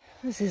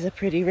 This is a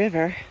pretty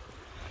river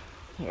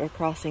that we're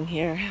crossing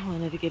here. I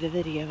wanted to get a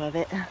video of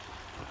it.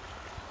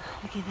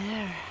 Looky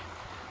there.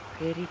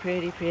 Pretty,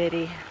 pretty,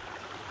 pretty.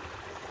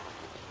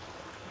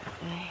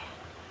 Okay.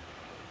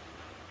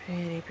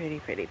 Pretty, pretty,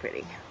 pretty,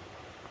 pretty.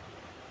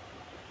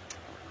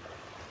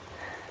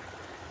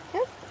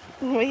 Yep.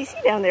 What do you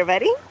see down there,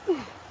 buddy?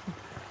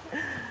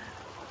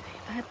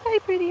 Bye-bye,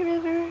 pretty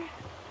river.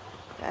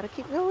 Gotta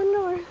keep going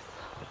north.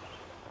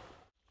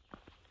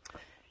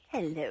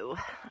 Hello.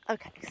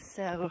 Okay,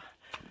 so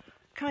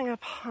coming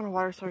up on a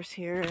water source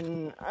here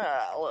in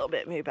a little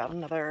bit, maybe about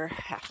another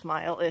half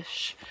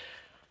mile-ish.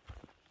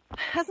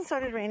 Hasn't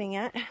started raining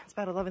yet. It's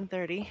about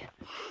 11:30.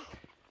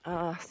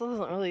 Still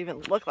doesn't really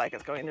even look like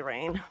it's going to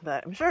rain,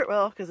 but I'm sure it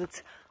will because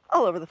it's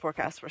all over the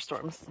forecast for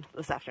storms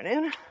this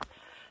afternoon.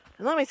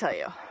 And let me tell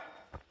you,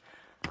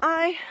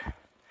 I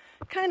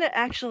kind of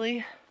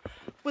actually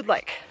would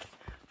like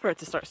for it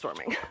to start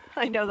storming.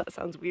 I know that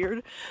sounds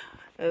weird,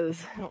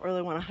 as I don't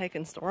really want to hike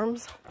in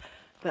storms,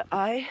 But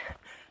I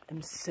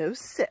am so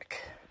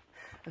sick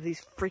of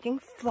these freaking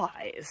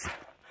flies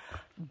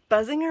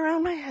buzzing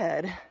around my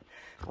head,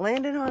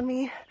 landing on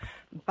me,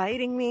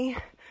 biting me.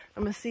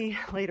 I'm gonna see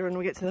later when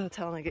we get to the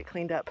hotel and I get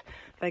cleaned up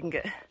if I can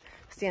get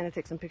Stan to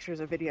take some pictures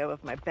or video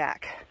of my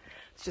back.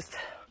 It's just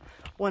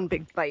one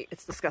big bite.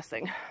 It's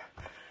disgusting.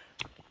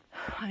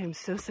 I am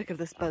so sick of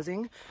this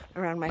buzzing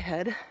around my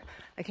head.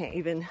 I can't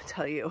even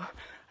tell you.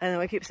 I know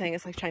I keep saying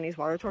it's like Chinese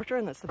water torture,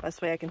 and that's the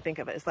best way I can think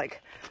of it. It's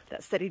like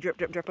that steady drip,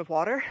 drip, drip of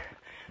water.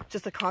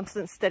 Just a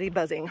constant steady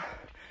buzzing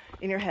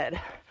in your head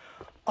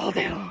all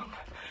day long.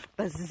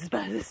 Buzz,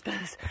 buzz,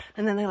 buzz.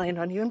 And then they land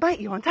on you and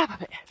bite you on top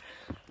of it.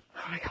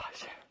 Oh my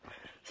gosh.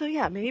 So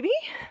yeah, maybe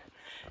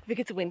if it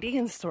gets windy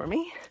and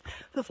stormy,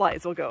 the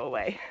flies will go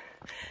away.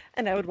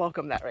 And I would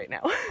welcome that right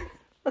now.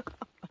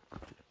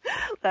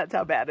 That's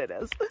how bad it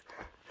is.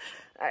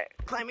 All right,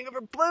 climbing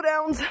over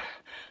blowdowns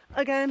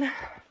again.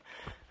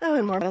 Oh,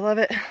 and more. I love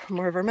it.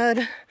 More of our mud.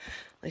 At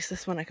least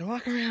this one I can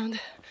walk around.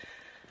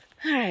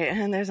 All right,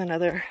 and there's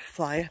another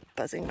fly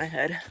buzzing my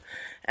head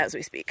as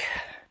we speak.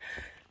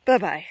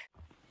 Bye-bye.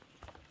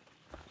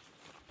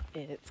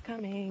 It's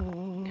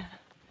coming.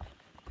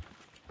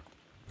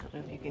 I don't know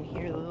if you can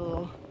hear the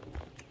little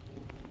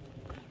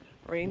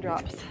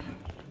raindrops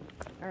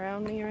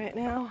around me right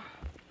now,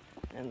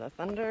 and the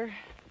thunder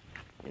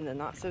in the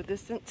not so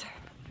distant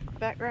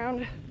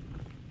background.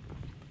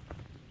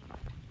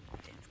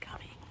 It's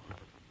coming.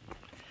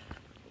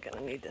 I'm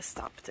gonna need to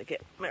stop to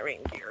get my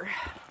rain gear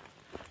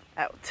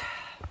out.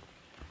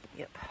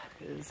 Yep,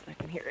 because I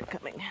can hear it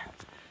coming.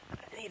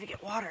 I need to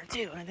get water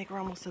too, and I think we're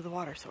almost to the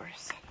water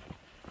source.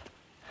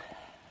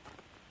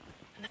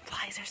 And the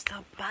flies are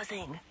still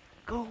buzzing.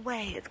 Go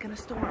away, it's gonna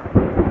storm.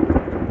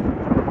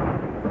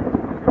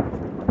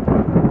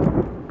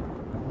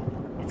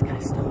 It's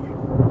gonna storm.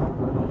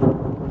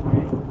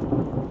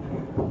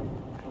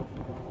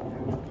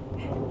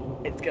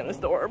 It's gonna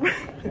storm.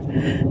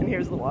 And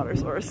here's the water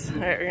source. All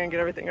right, we're gonna get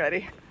everything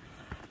ready.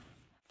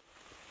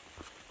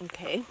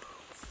 Okay,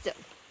 so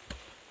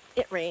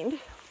it rained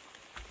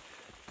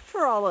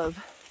for all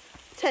of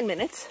 10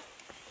 minutes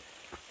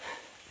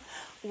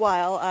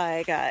while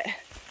I got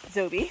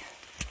Zobi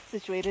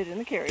situated in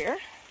the carrier,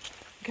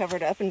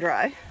 covered up and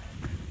dry,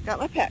 got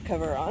my pack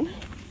cover on,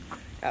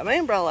 got my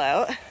umbrella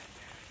out,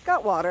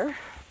 got water,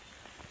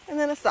 and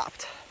then it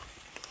stopped.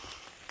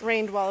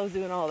 Rained while I was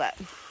doing all that.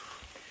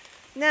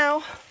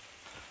 Now,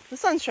 the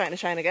sun's trying to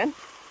shine again.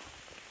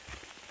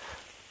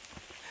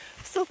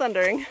 Still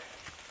thundering.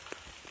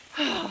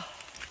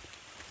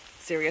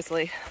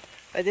 Seriously,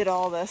 if I did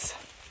all this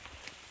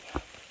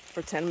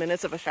for 10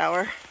 minutes of a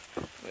shower,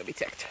 I'm gonna be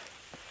ticked.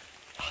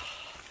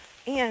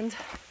 And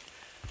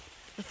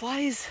the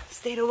flies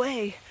stayed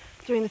away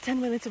during the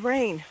 10 minutes of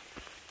rain.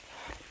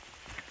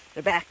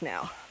 They're back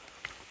now.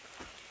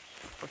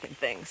 Freaking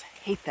things.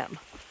 Hate them.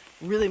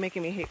 Really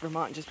making me hate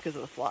Vermont just because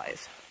of the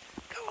flies.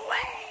 Go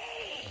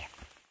away!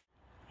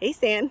 Hey,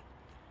 Stan.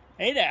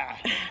 Hey there.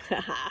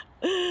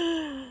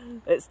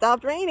 It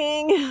stopped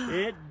raining.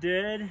 It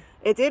did.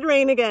 It did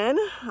rain again.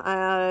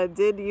 I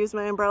did use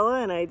my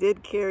umbrella and I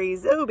did carry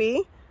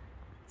Zobi.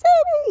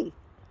 Zobi!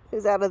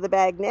 Who's out of the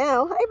bag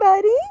now. Hi,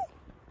 buddy.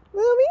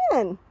 Little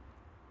man.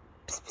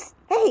 Psst, psst.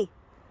 Hey,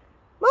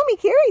 Mommy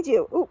carried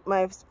you. Oh,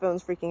 my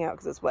phone's freaking out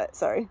because it's wet.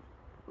 Sorry.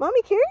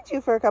 Mommy carried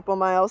you for a couple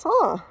miles,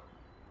 huh?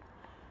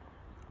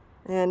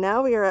 And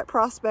now we are at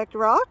Prospect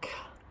Rock,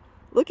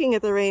 looking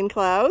at the rain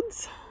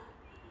clouds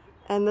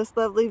and this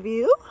lovely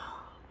view.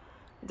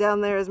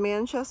 Down there is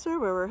Manchester,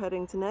 where we're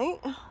heading tonight.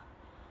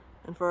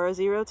 And for our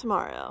zero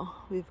tomorrow,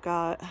 we've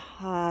got,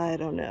 I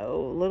don't know,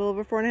 a little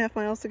over 4.5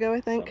 miles to go,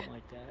 I think. Something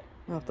like that.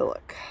 I'll have to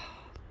look.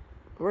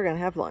 We're gonna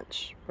have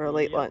lunch, or a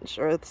late lunch,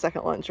 or a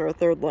second lunch, or a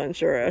third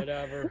lunch, or a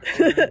whatever.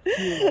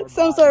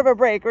 some sort of a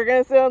break. We're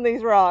gonna sit on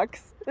these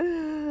rocks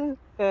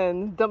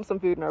and dump some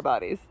food in our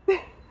bodies.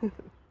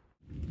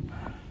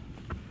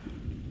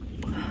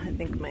 I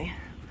think my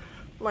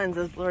lens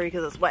is blurry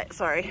because it's wet.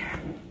 Sorry.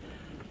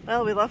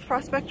 Well, we left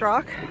Prospect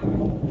Rock.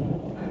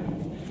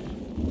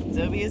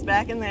 Zobi is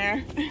back in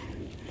there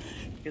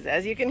because,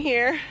 as you can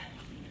hear,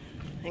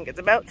 I think it's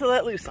about to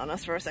let loose on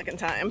us for a second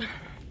time.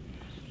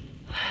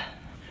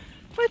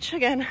 Which,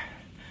 again,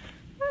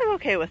 I'm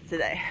okay with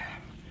today.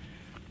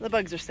 The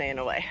bugs are staying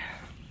away.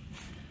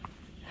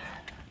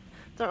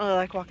 Don't really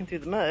like walking through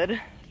the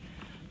mud,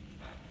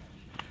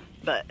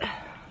 but I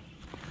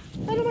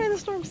don't mind the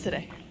storms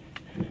today.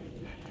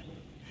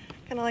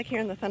 Kind of like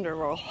hearing the thunder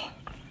roll.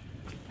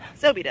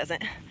 Zobi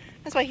doesn't.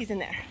 That's why he's in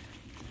there.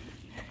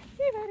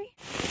 Hey, buddy.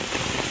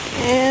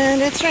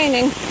 And it's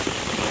raining.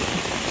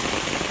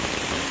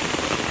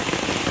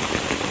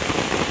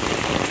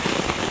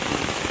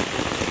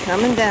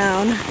 Coming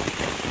down.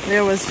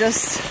 There was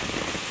just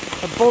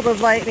a bolt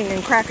of lightning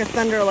and crack of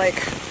thunder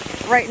like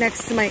right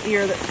next to my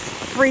ear that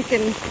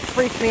freaking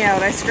freaked me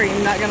out. I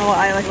screamed, not gonna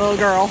lie, like a little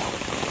girl.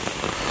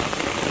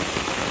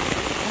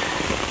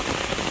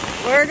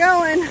 We're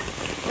going.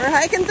 We're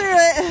hiking through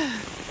it.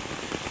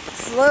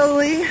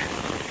 Slowly,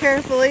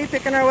 carefully,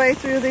 picking our way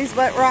through these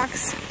wet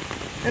rocks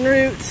and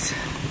roots.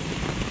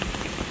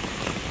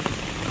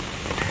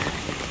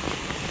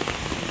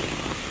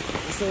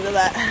 Listen to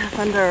that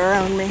thunder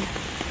around me.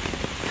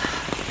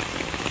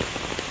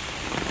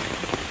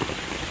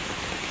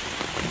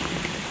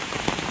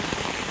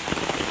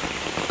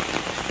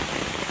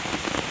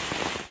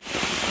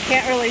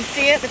 Can't really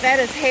see it, but that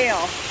is hail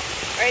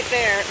right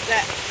there.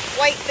 That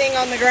white thing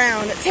on the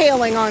ground. It's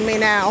hailing on me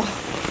now.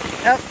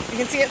 Oh, you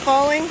can see it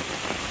falling?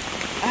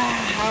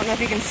 I don't know if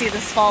you can see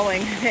this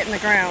falling, hitting the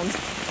ground.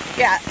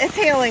 Yeah, it's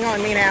hailing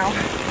on me now.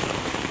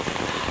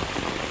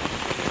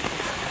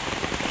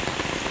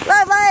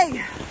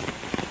 Lovely!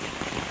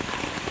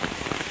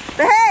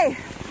 But hey,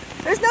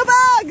 there's no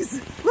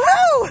bugs!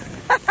 Woo!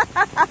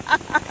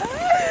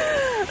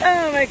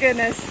 Oh my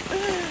goodness.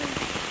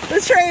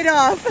 The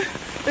trade-off.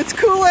 It's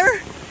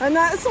cooler, I'm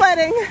not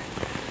sweating,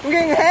 I'm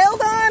getting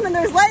hailed on, and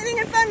there's lightning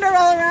and thunder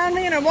all around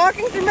me, and I'm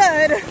walking through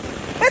mud,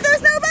 but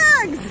there's no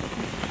bugs!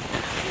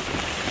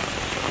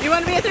 You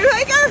want to be a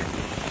thru-hiker?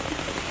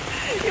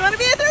 You want to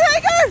be a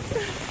thru-hiker?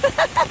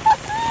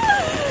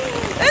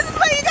 This is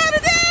what you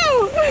gotta do!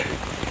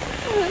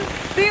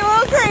 Be a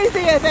little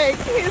crazy, I think.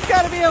 You just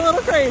gotta be a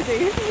little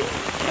crazy.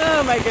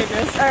 Oh my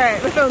goodness.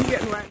 Alright, my phone's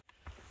getting wet.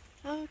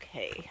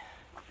 Okay,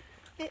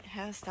 it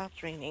has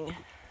stopped raining.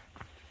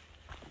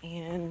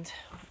 And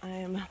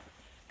I'm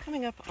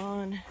coming up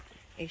on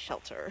a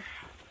shelter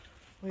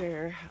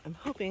where I'm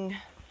hoping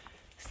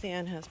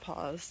Stan has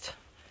paused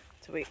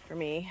to wait for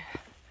me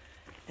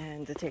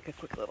and to take a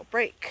quick little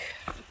break.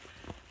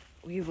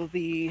 We will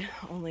be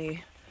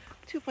only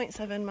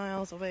 2.7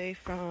 miles away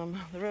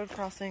from the road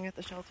crossing at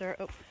the shelter.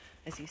 Oh,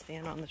 I see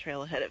Stan on the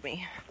trail ahead of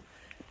me.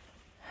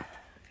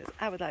 Because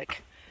I would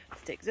like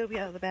to take Zoe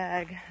out of the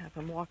bag, have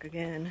him walk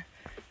again,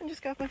 and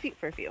just go off my feet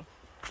for a few.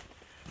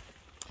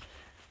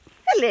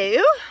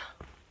 Hello.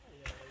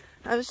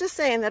 I was just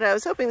saying that I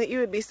was hoping that you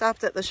would be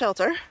stopped at the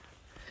shelter.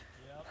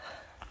 Yep.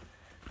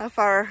 How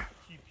far?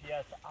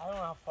 GPS. I don't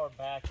know how far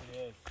back it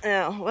is.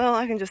 Oh, well,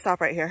 I can just stop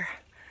right here.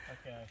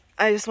 Okay.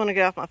 I just want to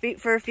get off my feet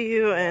for a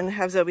few and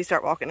have Zoe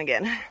start walking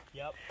again.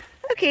 Yep.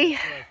 Okay.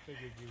 I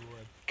figured you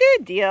would.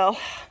 Good deal.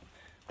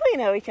 We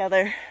know each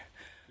other.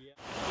 Yep.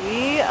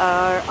 We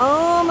are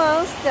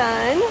almost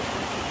done.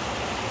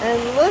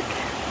 And look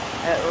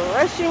at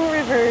rushing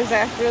rivers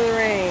after the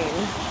rain.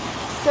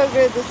 So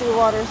good to see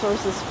water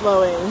sources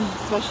flowing,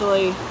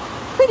 especially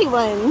pretty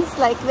ones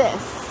like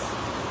this.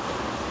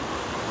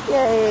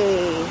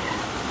 Yay!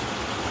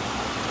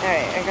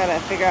 Alright, I gotta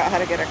figure out how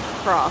to get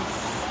across.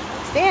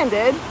 Stan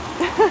did.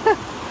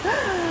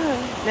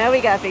 Now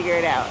we gotta figure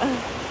it out.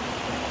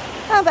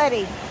 Oh,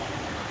 buddy.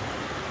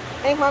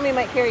 I think Mommy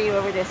might carry you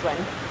over this one.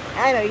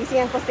 I know, you see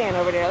Uncle Stan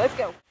over there. Let's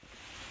go.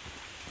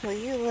 Will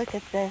you look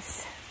at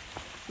this?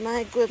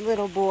 My good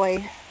little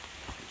boy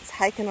is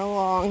hiking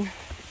along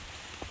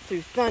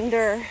through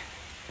thunder,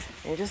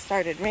 and it just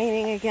started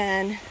raining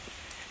again,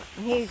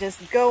 and he's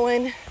just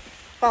going,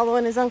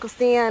 following his Uncle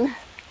Stan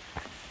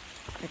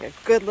like a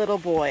good little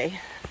boy.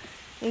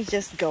 He's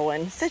just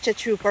going. Such a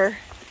trooper.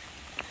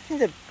 He's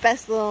the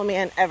best little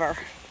man ever.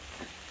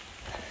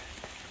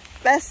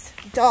 Best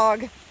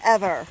dog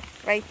ever.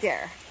 Right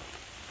there.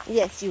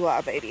 Yes, you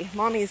are, baby.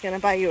 Mommy's gonna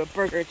buy you a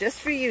burger just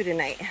for you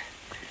tonight.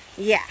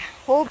 Yeah,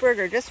 whole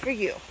burger just for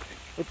you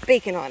with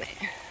bacon on it.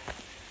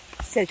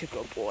 Such a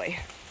good boy.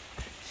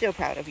 So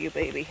proud of you,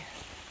 baby.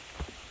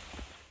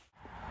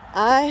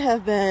 I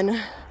have been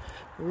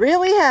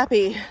really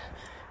happy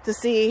to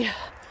see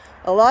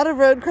a lot of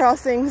road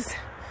crossings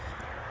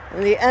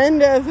and the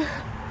end of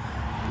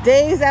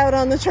days out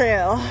on the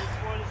trail.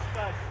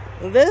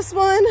 This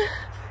one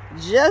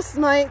just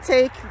might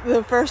take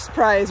the first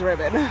prize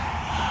ribbon. Woo!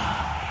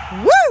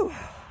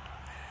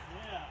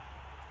 Yeah.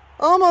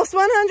 Almost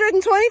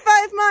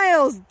 125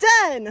 miles.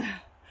 Done!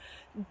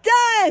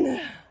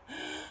 Done!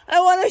 I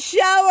want a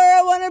shower,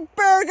 I want a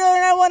burger,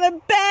 and I want a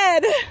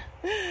bed.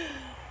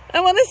 I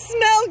want to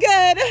smell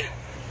good.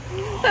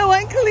 I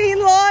want clean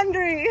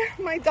laundry.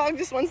 My dog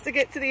just wants to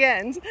get to the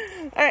end.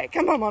 All right,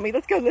 come on, Mommy.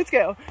 Let's go, let's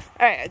go. All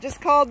right, I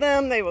just called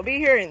them. They will be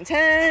here in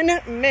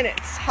 10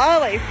 minutes.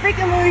 Holly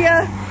freaking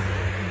Luya.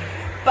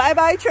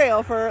 Bye-bye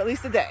trail for at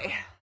least a day.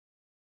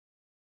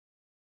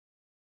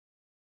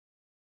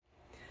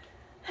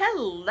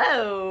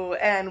 Hello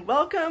and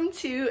welcome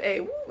to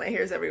a, my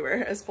hair's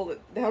everywhere, I just pulled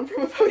it down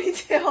from a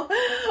ponytail.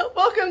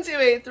 Welcome to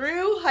a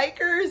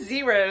thru-hiker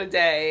 0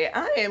 day.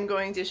 I am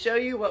going to show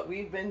you what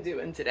we've been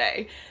doing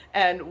today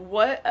and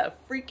what a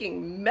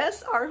freaking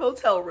mess our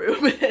hotel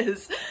room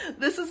is.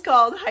 This is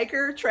called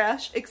Hiker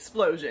Trash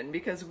Explosion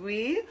because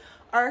we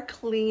are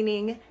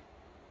cleaning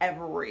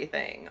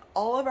everything,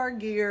 all of our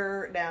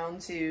gear down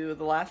to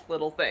the last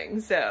little thing.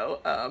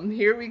 So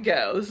here we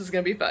go. This is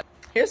gonna be fun.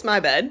 Here's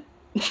my bed.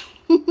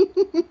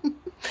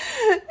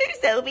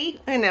 There's Zoe.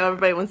 I know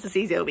everybody wants to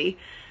see Zoe.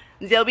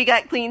 Zoe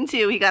got clean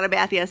too. He got a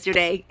bath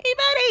yesterday. Hey,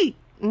 buddy!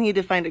 I need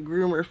to find a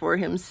groomer for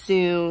him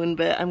soon,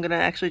 but I'm gonna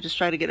actually just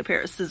try to get a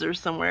pair of scissors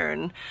somewhere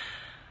and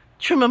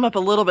trim him up a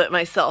little bit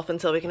myself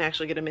until we can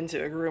actually get him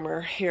into a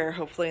groomer here,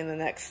 hopefully in the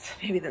next,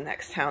 maybe the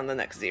next town, the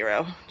next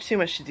 0. Too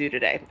much to do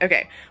today.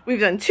 Okay,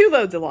 we've done 2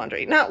 loads of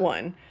laundry, not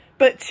 1,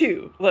 but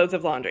 2 loads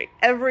of laundry.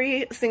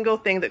 Every single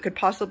thing that could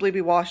possibly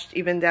be washed,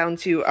 even down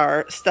to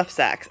our stuff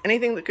sacks.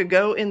 Anything that could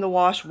go in the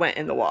wash went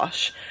in the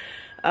wash.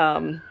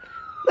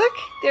 Look,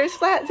 there's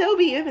Flat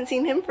Zoby. You haven't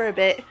seen him for a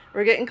bit.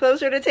 We're getting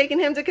closer to taking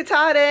him to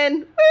Katahdin.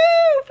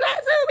 Woo!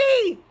 Flat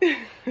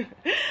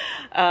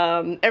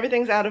Zoby!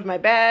 Everything's out of my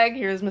bag.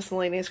 Here's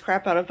miscellaneous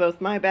crap out of both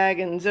my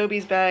bag and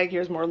Zoby's bag.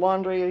 Here's more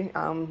laundry.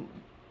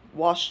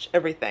 Washed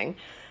everything.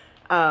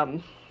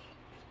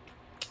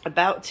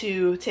 About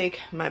to take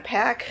my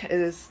pack.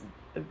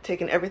 I've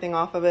taken everything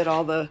off of it.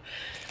 All the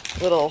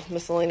little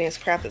miscellaneous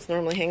crap that's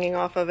normally hanging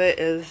off of it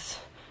has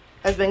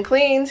been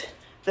cleaned.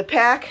 The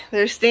pack,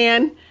 there's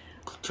Stan.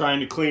 Trying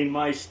to clean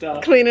my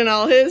stuff. Cleaning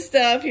all his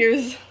stuff.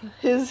 Here's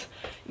his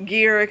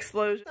gear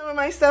explosion. Some of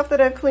my stuff that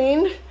I've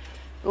cleaned,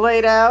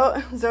 laid out.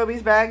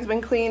 Zoby's bag's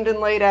been cleaned and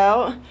laid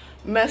out.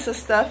 Mess of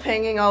stuff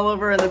hanging all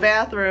over in the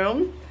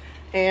bathroom.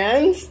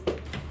 And,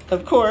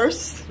 of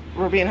course,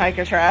 we're being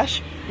hiker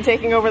trash and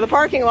taking over the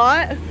parking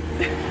lot.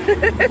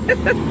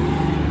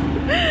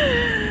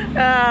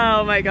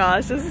 Oh my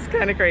gosh, this is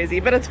kind of crazy,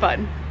 but it's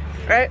fun,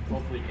 right?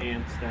 Hopefully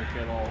ants don't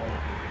get all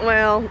over.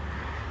 Well,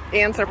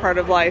 ants are part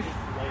of life.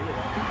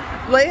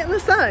 Lay it in the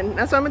sun.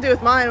 That's what I'm gonna do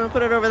with mine. I'm gonna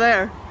put it over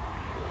there.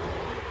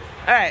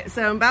 All right,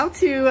 so I'm about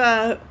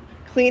to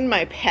clean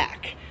my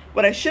pack.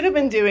 What I should have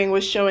been doing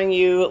was showing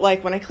you,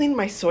 like, when I cleaned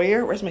my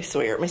Sawyer. Where's my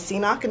Sawyer? My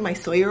Seanock and my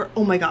Sawyer.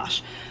 Oh my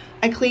gosh.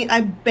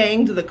 I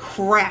banged the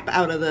crap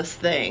out of this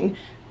thing.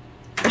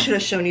 I should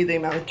have shown you the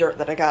amount of dirt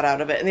that I got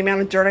out of it and the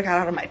amount of dirt I got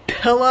out of my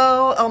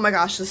pillow. Oh my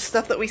gosh, the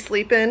stuff that we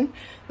sleep in,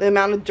 the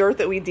amount of dirt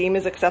that we deem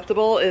is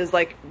acceptable is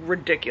like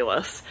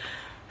ridiculous.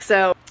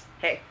 So,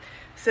 hey.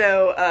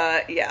 So,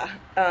 yeah,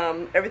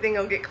 everything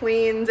will get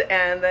cleaned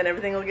and then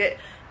everything will get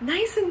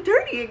nice and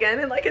dirty again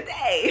in like a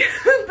day.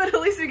 But at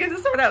least we get to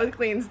start out with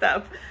clean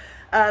stuff.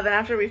 Then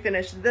after we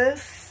finish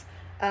this,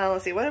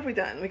 let's see, what have we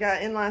done? We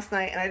got in last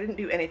night and I didn't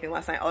do anything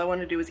last night. All I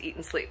wanted to do was eat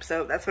and sleep.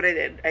 So that's what I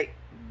did. I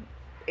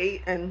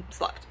ate and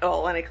slept.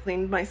 Oh, and I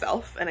cleaned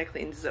myself and I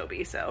cleaned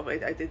Zoby. So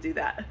I did do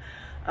that.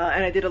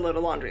 And I did a load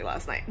of laundry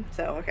last night.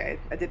 So, okay,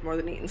 I did more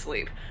than eat and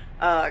sleep.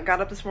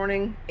 Got up this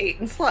morning, ate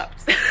and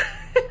slept.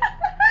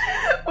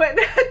 Went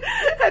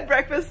had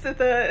breakfast at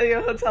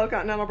the Hotel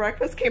Continental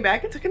Breakfast, came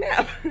back and took a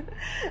nap,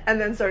 and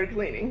then started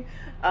cleaning.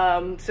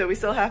 So we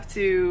still have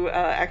to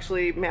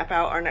actually map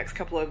out our next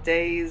couple of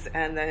days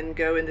and then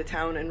go into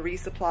town and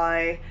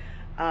resupply.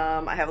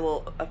 I have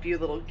a few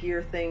little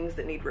gear things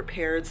that need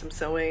repaired, some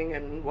sewing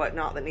and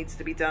whatnot that needs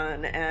to be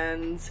done,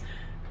 and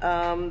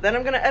then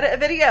I'm gonna edit a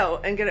video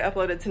and get it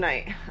uploaded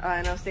tonight.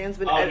 I know Stan's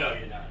been no,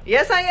 you're not.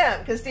 Yes, I am,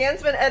 because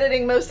Stan's been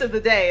editing most of the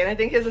day, and I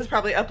think his is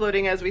probably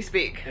uploading as we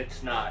speak.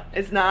 It's not.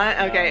 It's not?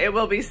 No. Okay, it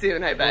will be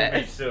soon, I bet. It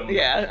will be soon.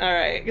 Yeah, all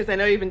right, because I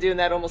know you've been doing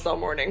that almost all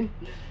morning.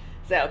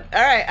 So,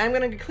 all right, I'm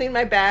gonna clean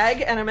my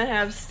bag, and I'm gonna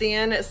have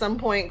Stan at some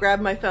point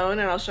grab my phone,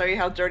 and I'll show you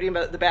how dirty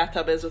the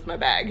bathtub is with my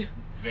bag.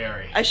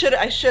 Very. I should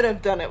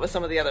have done it with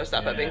some of the other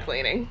stuff I've been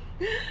cleaning.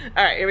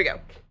 All right, here we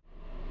go.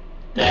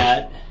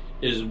 That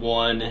is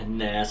one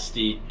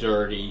nasty,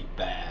 dirty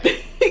bag.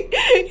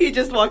 He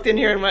just walked in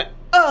here and went,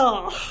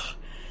 oh.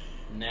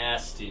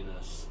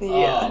 Nastiness.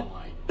 Yeah.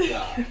 Oh my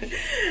gosh.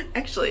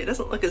 Actually, it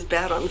doesn't look as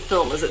bad on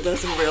film as it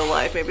does in real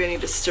life. Maybe I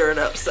need to stir it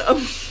up some.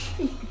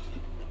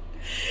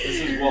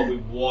 This is what we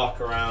walk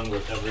around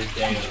with every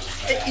day.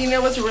 You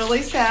know what's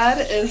really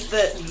sad is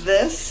that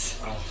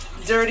this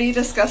dirty,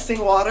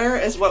 disgusting water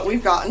is what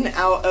we've gotten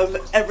out of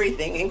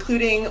everything,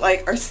 including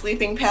like our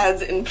sleeping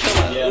pads and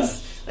pillows.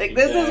 Yes. Like,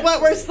 this is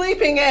what we're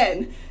sleeping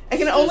in. I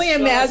can only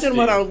imagine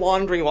what our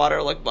laundry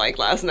water looked like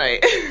last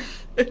night.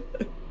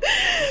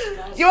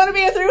 You want to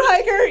be a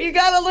thru-hiker? You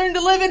gotta learn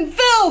to live in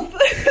filth.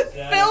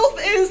 Filth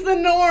is the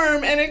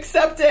norm and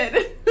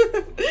accepted.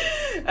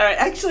 Alright,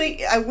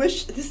 actually, I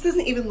wish this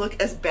doesn't even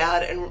look as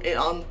bad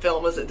on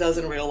film as it does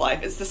in real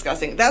life. It's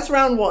disgusting. That's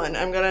round 1.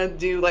 I'm gonna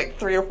do like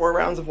 3 or 4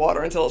 rounds of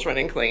water until it's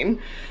running clean.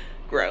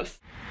 Gross.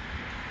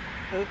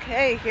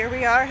 Okay, here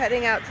we are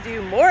heading out to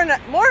do more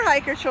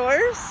hiker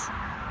chores.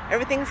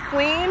 Everything's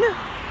clean.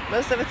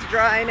 Most of it's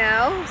dry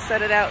now.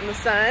 Set it out in the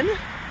sun.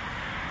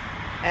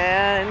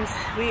 And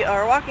we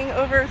are walking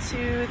over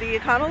to the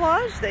Econo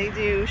Lodge. They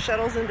do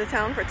shuttles into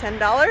town for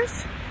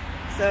 $10.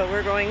 So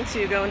we're going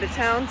to go into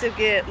town to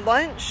get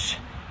lunch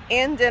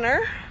and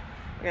dinner.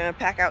 We're gonna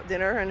pack out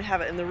dinner and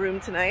have it in the room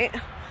tonight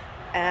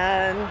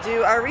and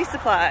do our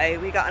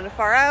resupply. We gotten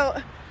far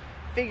out,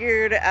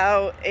 figured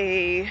out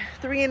a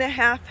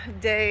 3.5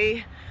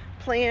 day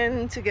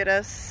plan to get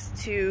us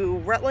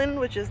to Rutland,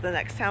 which is the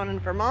next town in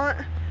Vermont.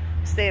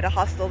 Stay at a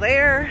hostel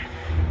there,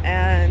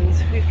 and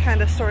we've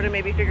kind of sort of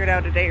maybe figured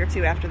out a day or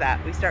 2 after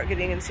that. We start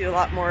getting into a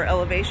lot more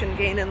elevation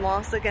gain and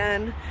loss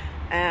again,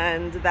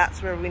 and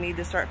that's where we need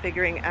to start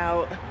figuring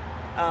out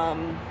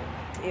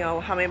you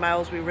know, how many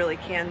miles we really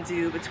can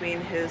do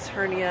between his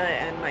hernia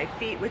and my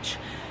feet, which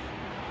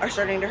are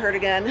starting to hurt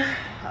again.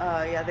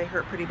 Yeah, they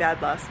hurt pretty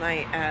bad last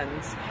night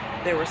and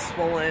they were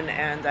swollen,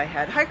 and I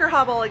had hiker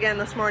hobble again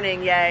this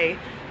morning, yay.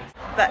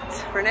 But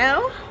for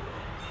now,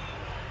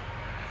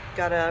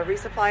 got a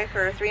resupply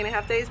for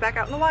 3.5 days back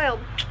out in the wild.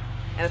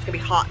 and it's gonna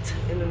be hot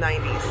in the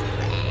 90s.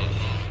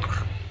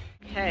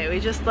 Okay, we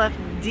just left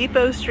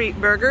Depot Street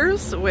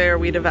Burgers where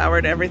we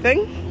devoured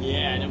everything.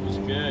 Yeah, and it was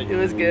good. It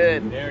was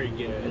good. Very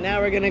good. And now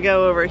we're gonna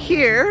go over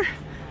here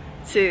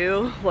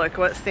to look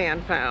what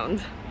Stan found.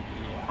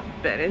 Yeah.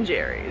 Ben and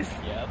Jerry's.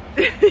 Yep.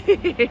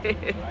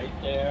 Right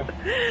there.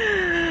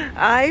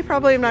 I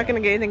probably am not gonna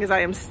get anything because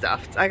I am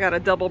stuffed. I got a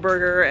double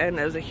burger and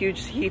there's a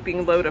huge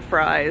heaping load of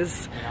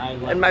fries,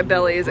 and my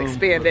belly is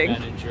expanding.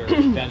 Ben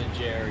and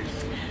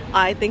Jerry's.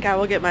 I think I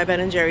will get my Ben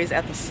and Jerry's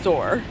at the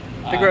store,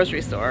 the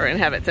grocery store, and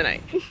have it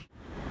tonight.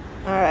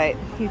 All right,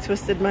 he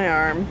twisted my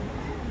arm.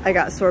 I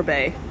got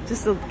sorbet,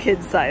 just a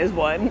kid-sized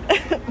one.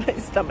 My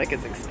stomach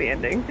is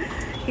expanding.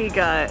 He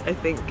got, I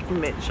think,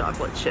 mint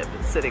chocolate chip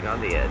sitting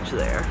on the edge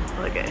there.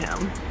 Look at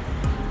him.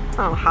 I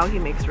don't know how he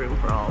makes room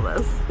for all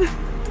this.